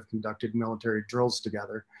Chinese have conducted military drills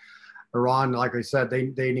together. Iran, like I said,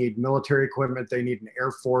 they need military equipment. They need an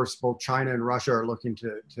air force. Both China and Russia are looking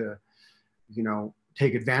to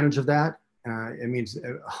take advantage of that. It means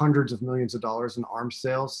hundreds of millions of dollars in arms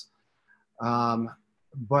sales.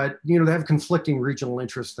 But they have conflicting regional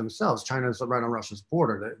interests themselves. China's right on Russia's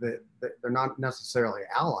border. They're not necessarily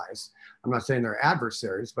allies. I'm not saying they're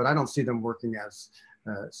adversaries, but I don't see them working as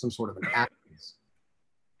some sort of an axis,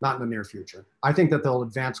 not in the near future. I think that they'll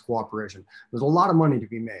advance cooperation. There's a lot of money to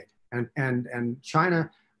be made, and China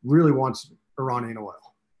really wants Iranian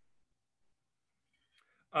oil.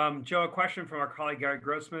 Joe, a question from our colleague Gary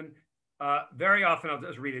Grossman. Very often, I'll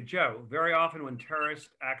just read it, Joe. Very often when terrorist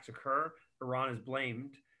acts occur, Iran is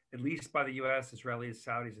blamed, at least by the US, Israelis,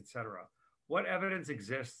 Saudis, etc. What evidence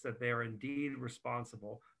exists that they are indeed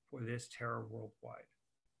responsible for this terror worldwide?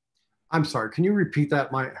 I'm sorry, can you repeat that?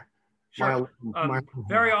 Sure.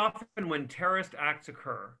 Very often when terrorist acts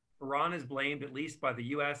occur, Iran is blamed at least by the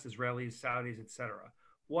US, Israelis, Saudis, etc.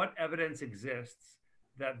 What evidence exists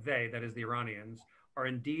that they, that is the Iranians, are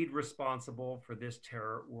indeed responsible for this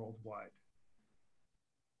terror worldwide?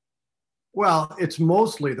 Well, it's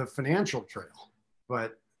mostly the financial trail,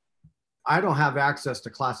 but I don't have access to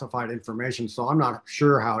classified information, so I'm not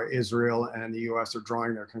sure how Israel and the US are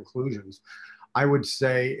drawing their conclusions. I would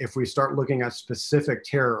say if we start looking at specific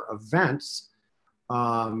terror events,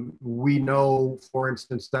 we know, for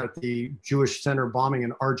instance, that the Jewish center bombing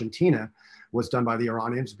in Argentina was done by the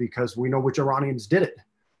Iranians because we know which Iranians did it.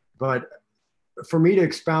 But for me to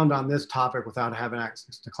expound on this topic without having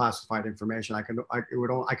access to classified information, I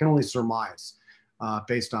can only surmise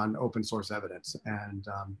based on open source evidence, and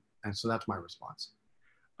so that's my response.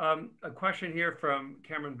 A question here from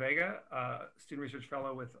Cameron Vega, student research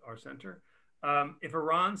fellow with our center. If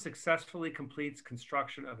Iran successfully completes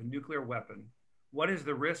construction of a nuclear weapon, what is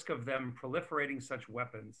the risk of them proliferating such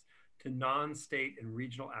weapons to non-state and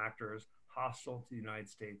regional actors hostile to the United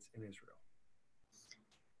States and Israel?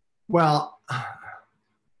 Well,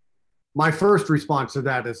 my first response to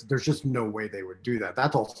that is there's just no way they would do that.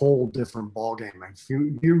 That's a whole different ballgame. If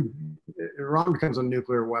Iran becomes a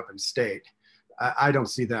nuclear weapon state, I don't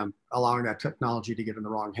see them allowing that technology to get in the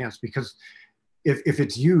wrong hands, because if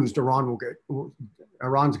it's used, Iran's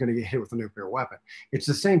going to get hit with a nuclear weapon. It's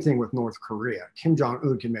the same thing with North Korea. Kim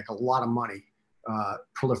Jong-un can make a lot of money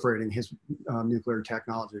proliferating his nuclear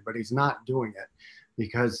technology, but he's not doing it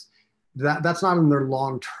because that's not in their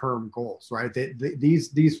long-term goals, right?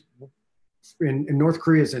 These in North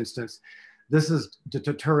Korea's instance, this is to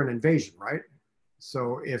deter an invasion, right?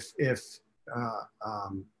 So if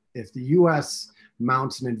the U.S.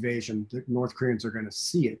 mounts an invasion, the North Koreans are going to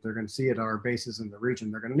see it. They're going to see it at our bases in the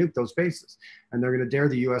region. They're going to nuke those bases, and they're going to dare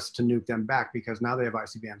the U.S. to nuke them back because now they have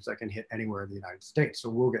ICBMs that can hit anywhere in the United States. So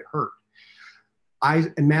we'll get hurt.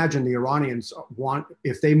 I imagine the Iranians want,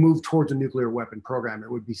 if they move towards a nuclear weapon program,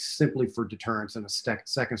 it would be simply for deterrence and a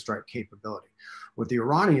second strike capability. What the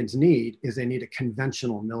Iranians need is they need a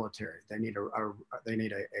conventional military. They need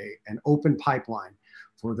an open pipeline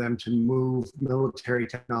for them to move military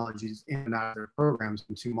technologies in and out of their programs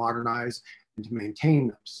and to modernize and to maintain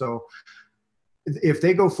them. So if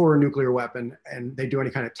they go for a nuclear weapon and they do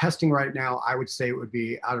any kind of testing right now, I would say it would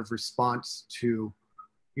be out of response to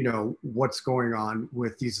what's going on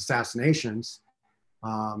with these assassinations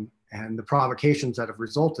and the provocations that have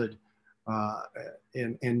resulted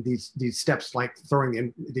in these steps, like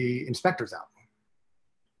throwing the inspectors out.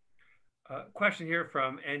 Question here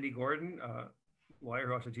from Andy Gordon, lawyer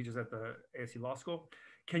who also teaches at the ASU Law School.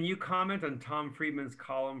 Can you comment on Tom Friedman's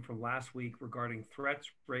column from last week regarding threats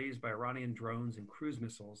raised by Iranian drones and cruise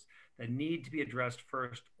missiles that need to be addressed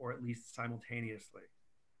first or at least simultaneously?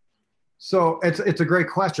 So it's a great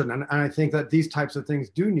question. And I think that these types of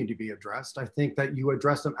things do need to be addressed. I think that you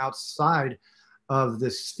address them outside of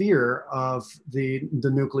the sphere of the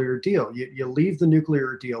nuclear deal. You leave the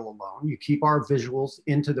nuclear deal alone. You keep our visuals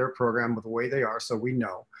into their program the way they are, so we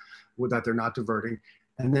know that they're not diverting.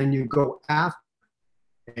 And then you go after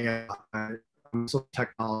a missile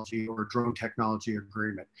technology or drone technology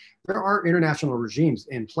agreement. There are international regimes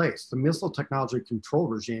in place. The Missile Technology Control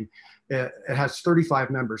Regime, it has 35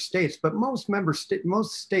 member states, but most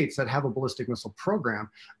states that have a ballistic missile program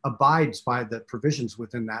abides by the provisions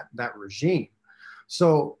within that regime.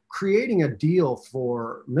 So creating a deal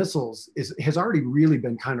for missiles has already really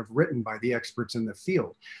been kind of written by the experts in the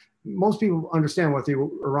field. Most people understand what the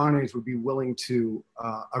Iranians would be willing to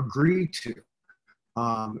agree to,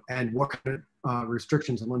 and what kind of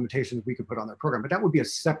restrictions and limitations we could put on their program. But that would be a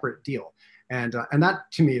separate deal. And that,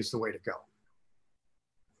 to me, is the way to go.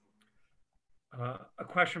 A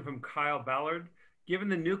question from Kyle Ballard. Given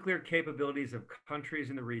the nuclear capabilities of countries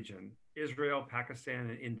in the region, Israel, Pakistan,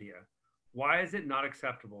 and India, why is it not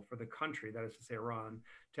acceptable for the country, that is to say Iran,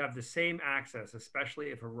 to have the same access,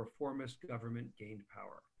 especially if a reformist government gained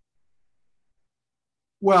power?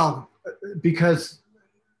 Well, because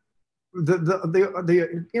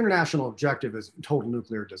the international objective is total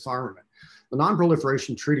nuclear disarmament. The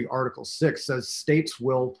Non-Proliferation Treaty, Article 6, says states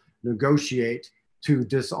will negotiate to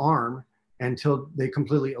disarm until they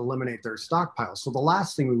completely eliminate their stockpiles. So the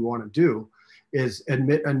last thing we want to do is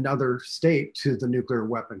admit another state to the nuclear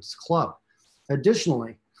weapons club.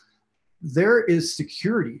 Additionally, there is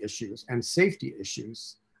security issues and safety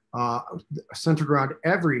issues centered around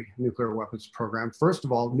every nuclear weapons program. First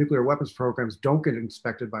of all, nuclear weapons programs don't get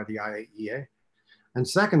inspected by the IAEA. And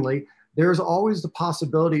secondly, there's always the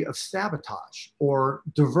possibility of sabotage or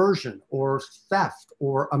diversion or theft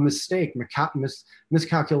or a mistake,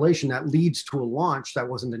 miscalculation that leads to a launch that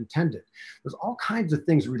wasn't intended. There's all kinds of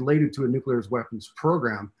things related to a nuclear weapons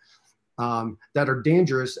program that are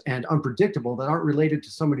dangerous and unpredictable that aren't related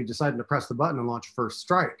to somebody deciding to press the button and launch first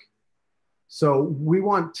strike. So we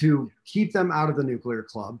want to keep them out of the nuclear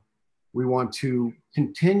club. We want to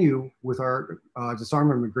continue with our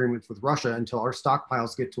disarmament agreements with Russia until our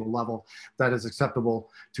stockpiles get to a level that is acceptable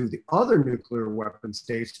to the other nuclear weapon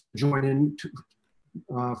states to join in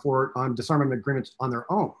for disarmament agreements on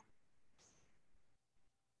their own.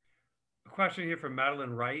 A question here from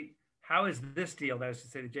Madeline Wright. How is this deal, that is to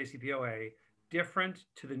say the JCPOA, different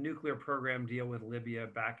to the nuclear program deal with Libya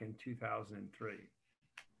back in 2003?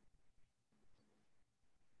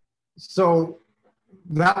 So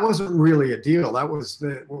that wasn't really a deal. That was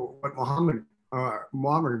what Muammar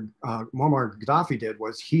Gaddafi did,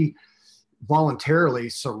 was he voluntarily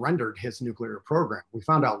surrendered his nuclear program. We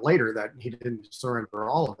found out later that he didn't surrender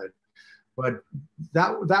all of it, but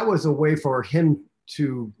that was a way for him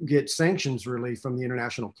to get sanctions relief from the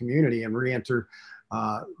international community and re-enter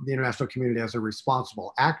the international community as a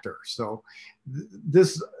responsible actor. So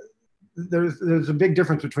there's a big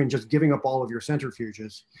difference between just giving up all of your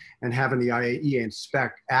centrifuges and having the IAEA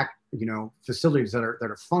inspect facilities that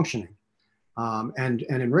are functioning and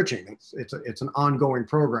enriching. It's an ongoing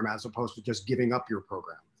program as opposed to just giving up your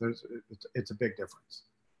program. It's a big difference.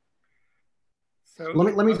 So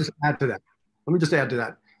let me just add to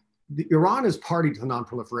that. Iran is party to the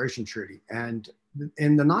Non-Proliferation Treaty, and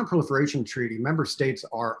in the Non-Proliferation Treaty, member states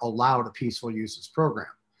are allowed a peaceful uses program.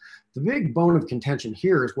 The big bone of contention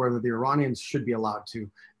here is whether the Iranians should be allowed to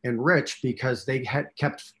enrich, because they had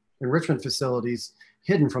kept enrichment facilities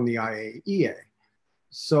hidden from the IAEA.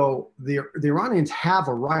 So the Iranians have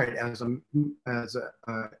a right as a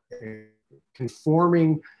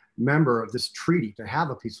conforming member of this treaty to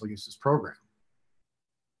have a peaceful uses program.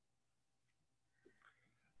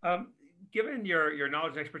 Given your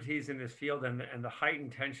knowledge and expertise in this field and the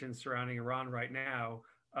heightened tensions surrounding Iran right now,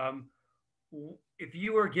 if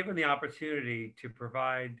you were given the opportunity to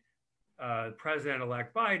provide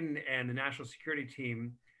President-elect Biden and the national security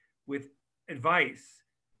team with advice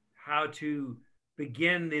how to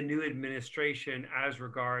begin the new administration as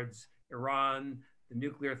regards Iran, the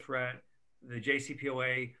nuclear threat, the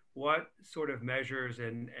JCPOA, what sort of measures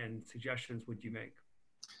and suggestions would you make?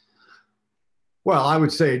 Well, I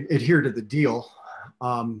would say adhere to the deal.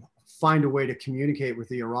 Find a way to communicate with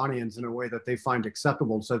the Iranians in a way that they find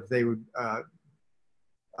acceptable, so that they would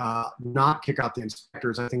not kick out the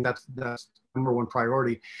inspectors. I think that's number one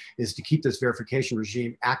priority, is to keep this verification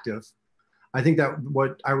regime active. I think that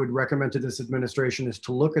what I would recommend to this administration is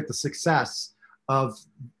to look at the success of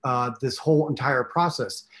this whole entire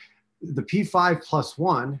process. The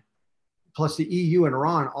P5+1 plus the EU and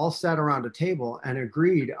Iran all sat around a table and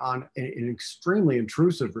agreed on an extremely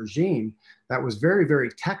intrusive regime that was very, very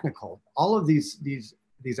technical. All of these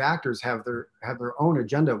actors have their own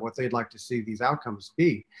agenda of what they'd like to see these outcomes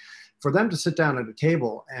be. for them to sit down at a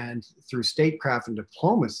table and through statecraft and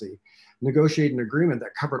diplomacy, negotiate an agreement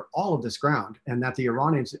that covered all of this ground and that the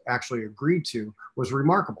Iranians actually agreed to was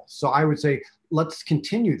remarkable. So I would say, let's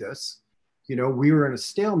continue this. You know, we were in a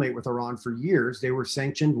stalemate with Iran for years. They were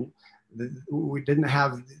sanctioned. We didn't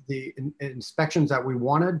have the inspections that we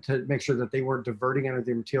wanted to make sure that they weren't diverting any of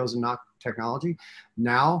the materials and not technology.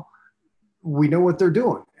 Now we know what they're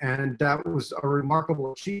doing, and that was a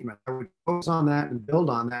remarkable achievement. I would focus on that and build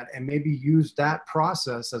on that, and maybe use that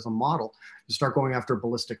process as a model to start going after a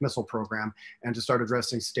ballistic missile program and to start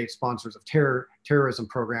addressing state sponsors of terrorism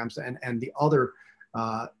programs and the other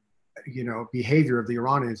behavior of the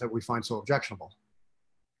Iranians that we find so objectionable.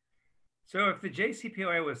 So if the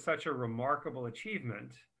JCPOA was such a remarkable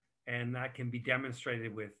achievement, and that can be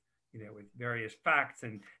demonstrated with, with various facts,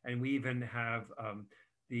 and we even have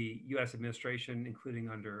the U.S. administration, including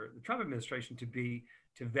under the Trump administration, to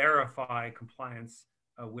verify compliance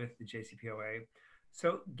with the JCPOA.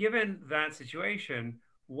 So given that situation,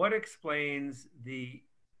 what explains the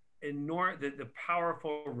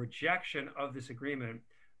powerful rejection of this agreement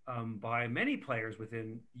by many players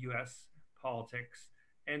within U.S. politics?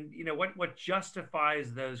 And what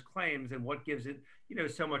justifies those claims, and what gives it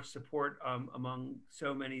so much support among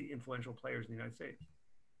so many influential players in the United States?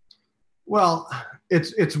 Well,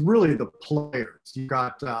 it's really the players. You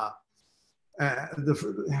got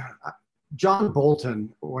John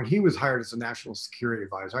Bolton, when he was hired as a national security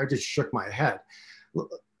advisor. I just shook my head.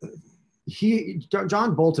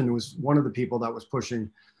 John Bolton was one of the people that was pushing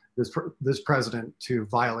this president to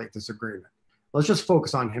violate this agreement. Let's just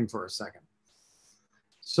focus on him for a second.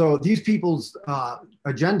 So these people's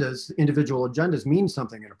agendas, individual agendas, mean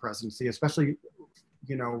something in a presidency, especially,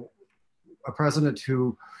 a president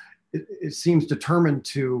who it seems determined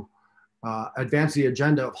to advance the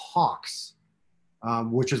agenda of hawks,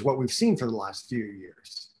 which is what we've seen for the last few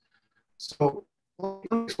years. So let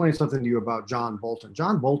me explain something to you about John Bolton.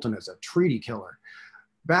 John Bolton is a treaty killer.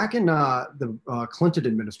 Back in the Clinton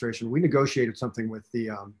administration, we negotiated something with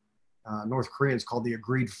the North Koreans called the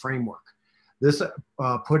Agreed Framework. This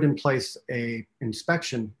put in place an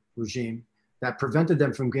inspection regime that prevented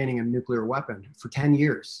them from gaining a nuclear weapon for 10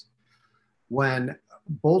 years. When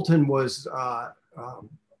Bolton was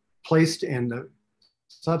placed in the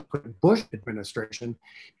subsequent Bush administration,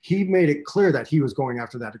 he made it clear that he was going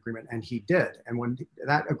after that agreement, and he did. And when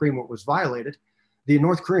that agreement was violated, the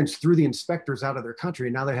North Koreans threw the inspectors out of their country,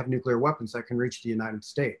 and now they have nuclear weapons that can reach the United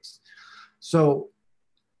States. So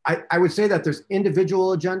I would say that there's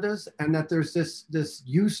individual agendas, and that there's this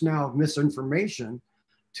use now of misinformation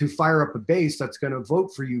to fire up a base that's going to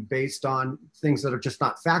vote for you based on things that are just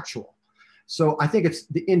not factual. So I think it's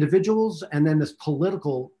the individuals, and then this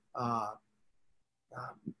political, I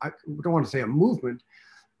don't want to say a movement,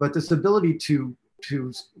 but this ability to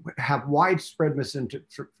have widespread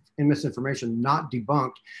misinformation not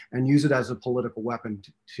debunked and use it as a political weapon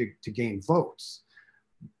to gain votes.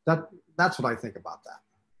 That's what I think about that.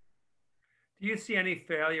 Do you see any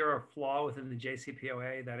failure or flaw within the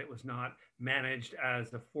JCPOA, that it was not managed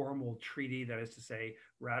as a formal treaty, that is to say,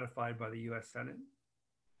 ratified by the U.S. Senate?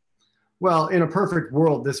 Well, in a perfect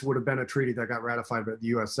world, this would have been a treaty that got ratified by the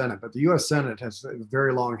U.S. Senate, but the U.S. Senate has a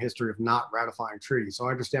very long history of not ratifying treaties. So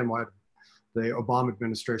I understand why the Obama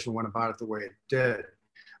administration went about it the way it did.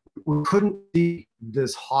 We couldn't see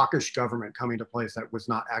this hawkish government coming to place that was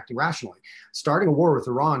not acting rationally. Starting a war with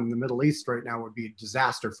Iran in the Middle East right now would be a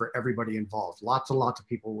disaster for everybody involved. Lots and lots of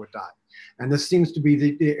people would die. And this seems to be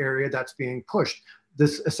the area that's being pushed.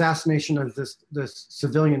 This assassination of this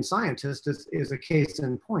civilian scientist is a case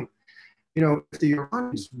in point. If the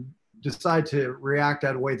Iranians decide to react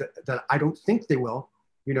in a way that I don't think they will,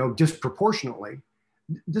 disproportionately,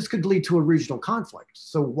 this could lead to a regional conflict.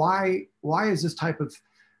 So why is this type of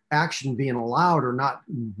action being allowed or not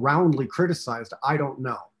roundly criticized? I don't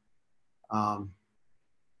know.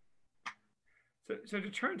 So to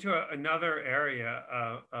turn to another area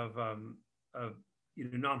of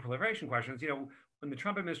non-proliferation questions, when the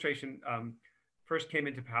Trump administration first came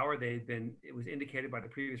into power, it was indicated by the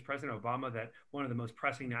previous President Obama that one of the most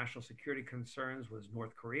pressing national security concerns was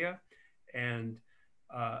North Korea. And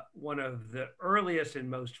one of the earliest and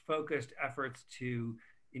most focused efforts to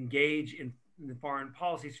engage in the foreign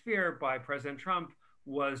policy sphere by President Trump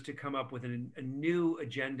was to come up with a new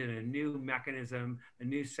agenda, and a new mechanism, a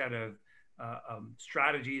new set of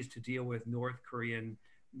strategies to deal with North Korean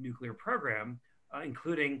nuclear program,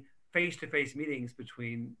 including face-to-face meetings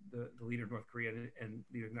between the leader of North Korea and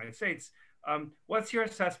the leader of the United States. What's your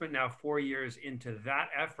assessment now, 4 years into that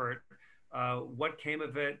effort? What came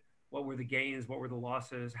of it? What were the gains? What were the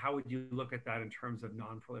losses? How would you look at that in terms of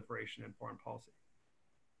non-proliferation and foreign policy?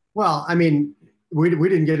 Well, I mean, we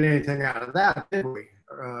didn't get anything out of that, did we?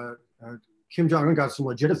 Kim Jong-un got some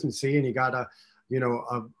legitimacy and he got a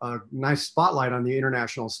nice spotlight on the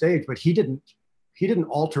international stage, but he didn't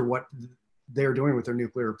alter what they're doing with their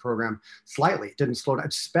nuclear program slightly. It didn't slow down,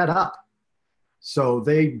 it sped up. So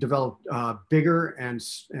they developed bigger and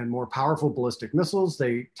more powerful ballistic missiles.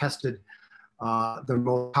 They tested the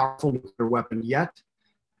most powerful nuclear weapon yet.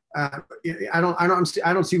 I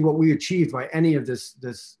don't see what we achieved by any of this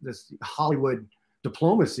Hollywood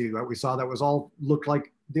diplomacy that we saw. That was all looked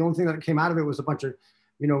like the only thing that came out of it was a bunch of,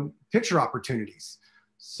 picture opportunities.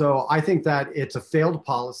 So I think that it's a failed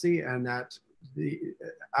policy, and that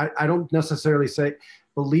I don't necessarily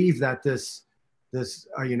believe that this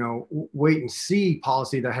wait and see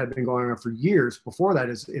policy that had been going on for years before that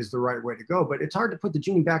is the right way to go. But it's hard to put the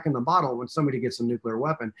genie back in the bottle when somebody gets a nuclear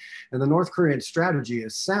weapon. And the North Korean strategy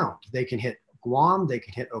is sound. They can hit Guam, they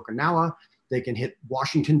can hit Okinawa, they can hit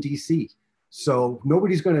Washington, D.C. So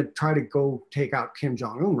nobody's going to try to go take out Kim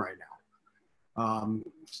Jong-un right now.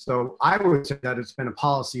 So I would say that it's been a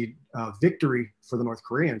policy victory for the North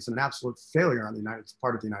Koreans and an absolute failure on the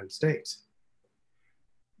part of the United States.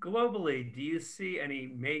 Globally, do you see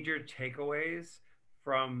any major takeaways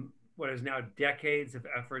from what is now decades of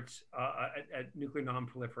efforts at nuclear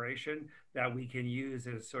nonproliferation that we can use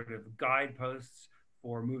as sort of guideposts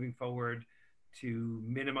for moving forward to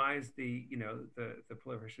minimize the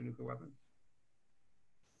proliferation of nuclear weapons?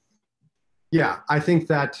 Yeah, I think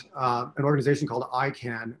that an organization called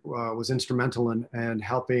ICANN was instrumental in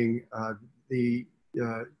helping the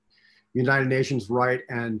United Nations write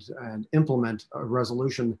and implement a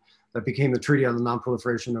resolution that became the Treaty on the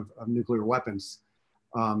Non-Proliferation of Nuclear Weapons.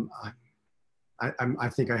 I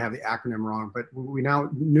think I have the acronym wrong, but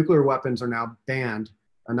nuclear weapons are now banned.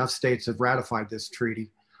 Enough states have ratified this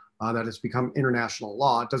treaty that it's become international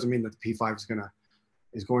law. It doesn't mean that the P5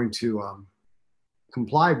 is going to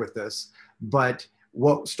comply with this, but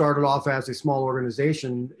what started off as a small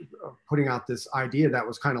organization putting out this idea that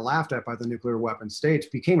was kind of laughed at by the nuclear weapon states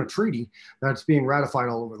became a treaty that's being ratified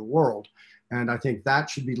all over the world. And I think that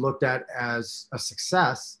should be looked at as a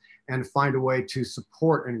success and find a way to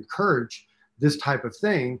support and encourage this type of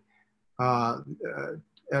thing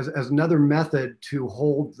as another method to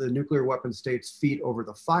hold the nuclear weapon states' feet over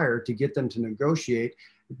the fire to get them to negotiate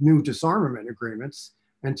new disarmament agreements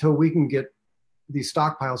until we can get these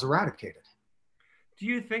stockpiles eradicated. Do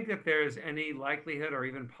you think that there's any likelihood or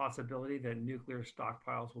even possibility that nuclear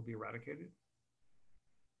stockpiles will be eradicated?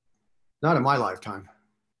 Not in my lifetime,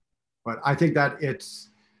 but I think that it's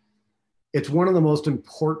one of the most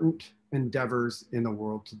important endeavors in the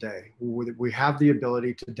world today. We have the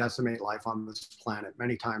ability to decimate life on this planet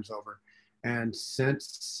many times over. And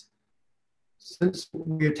since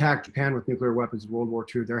we attacked Japan with nuclear weapons in World War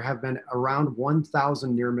II, there have been around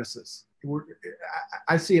 1,000 near misses.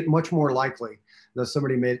 I see it much more likely that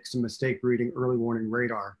somebody makes a mistake reading early warning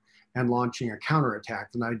radar and launching a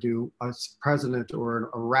counterattack than I do a president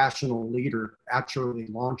or a rational leader actually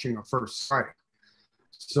launching a first strike.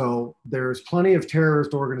 So there's plenty of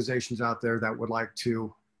terrorist organizations out there that would like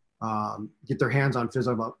to get their hands on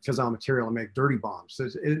fissile material and make dirty bombs.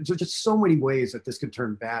 There's just so many ways that this could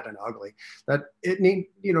turn bad and ugly that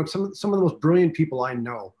some of the most brilliant people I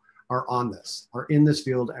know are in this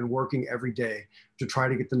field and working every day to try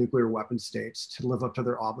to get the nuclear weapon states to live up to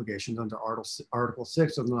their obligations under Article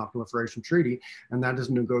 6 of the Non-Proliferation Treaty, and that is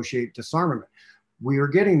negotiate disarmament. We are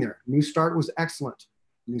getting there. New START was excellent.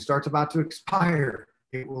 New START's about to expire.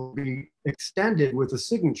 It will be extended with a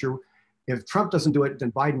signature. If Trump doesn't do it,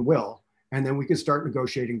 then Biden will. And then we can start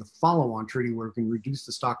negotiating the follow-on treaty where we can reduce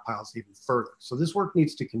the stockpiles even further. So this work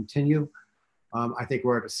needs to continue. I think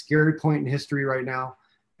we're at a scary point in history right now,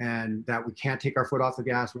 and that we can't take our foot off the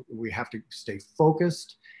gas. We have to stay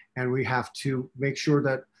focused, and we have to make sure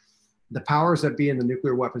that the powers that be in the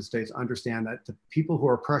nuclear weapon states understand that the people who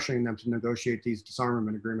are pressuring them to negotiate these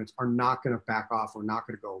disarmament agreements are not going to back off or not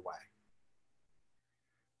going to go away.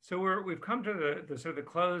 So we've come to the sort of the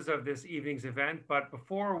close of this evening's event, but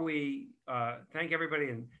before we thank everybody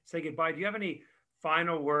and say goodbye, do you have any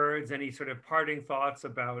final words, any sort of parting thoughts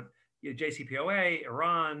about JCPOA,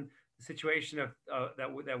 Iran, the situation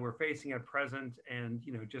that we're facing at present, and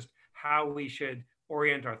just how we should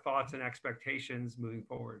orient our thoughts and expectations moving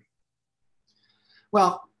forward?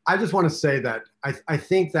 Well, I just want to say that I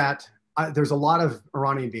think that there's a lot of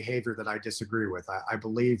Iranian behavior that I disagree with. I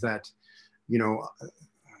believe that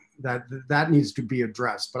that needs to be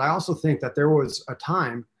addressed. But I also think that there was a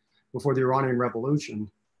time before the Iranian Revolution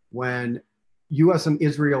when US and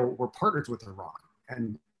Israel were partners with Iran.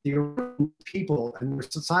 And the Iranian people and their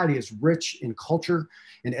society is rich in culture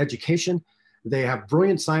and education. They have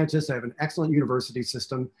brilliant scientists. They have an excellent university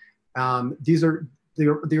system. These are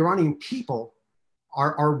the Iranian people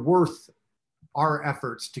are worth our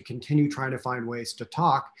efforts to continue trying to find ways to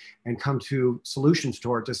talk and come to solutions to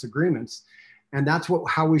our disagreements. And that's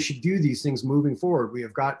how we should do these things moving forward. We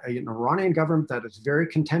have got an Iranian government that is very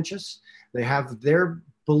contentious. They have their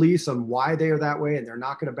beliefs on why they are that way, and they're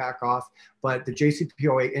not going to back off. But the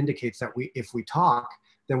JCPOA indicates that if we talk,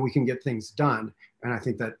 then we can get things done. And I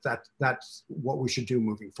think that's what we should do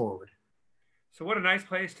moving forward. So what a nice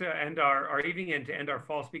place to end our evening and to end our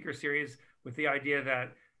fall speaker series, with the idea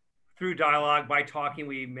that through dialogue, by talking,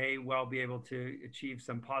 we may well be able to achieve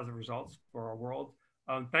some positive results for our world.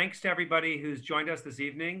 Thanks to everybody who's joined us this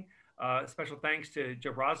evening. Special thanks to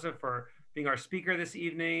Joe Braza for being our speaker this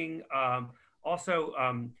evening. Also,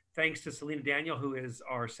 thanks to Selena Daniel, who is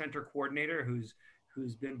our center coordinator,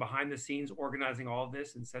 who's been behind the scenes organizing all of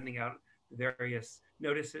this and sending out the various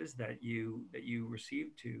notices that you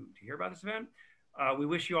received to hear about this event. We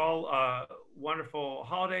wish you all wonderful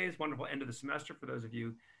holidays, wonderful end of the semester for those of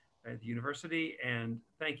you at the university, and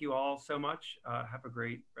thank you all so much. Have a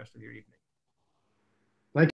great rest of your evening.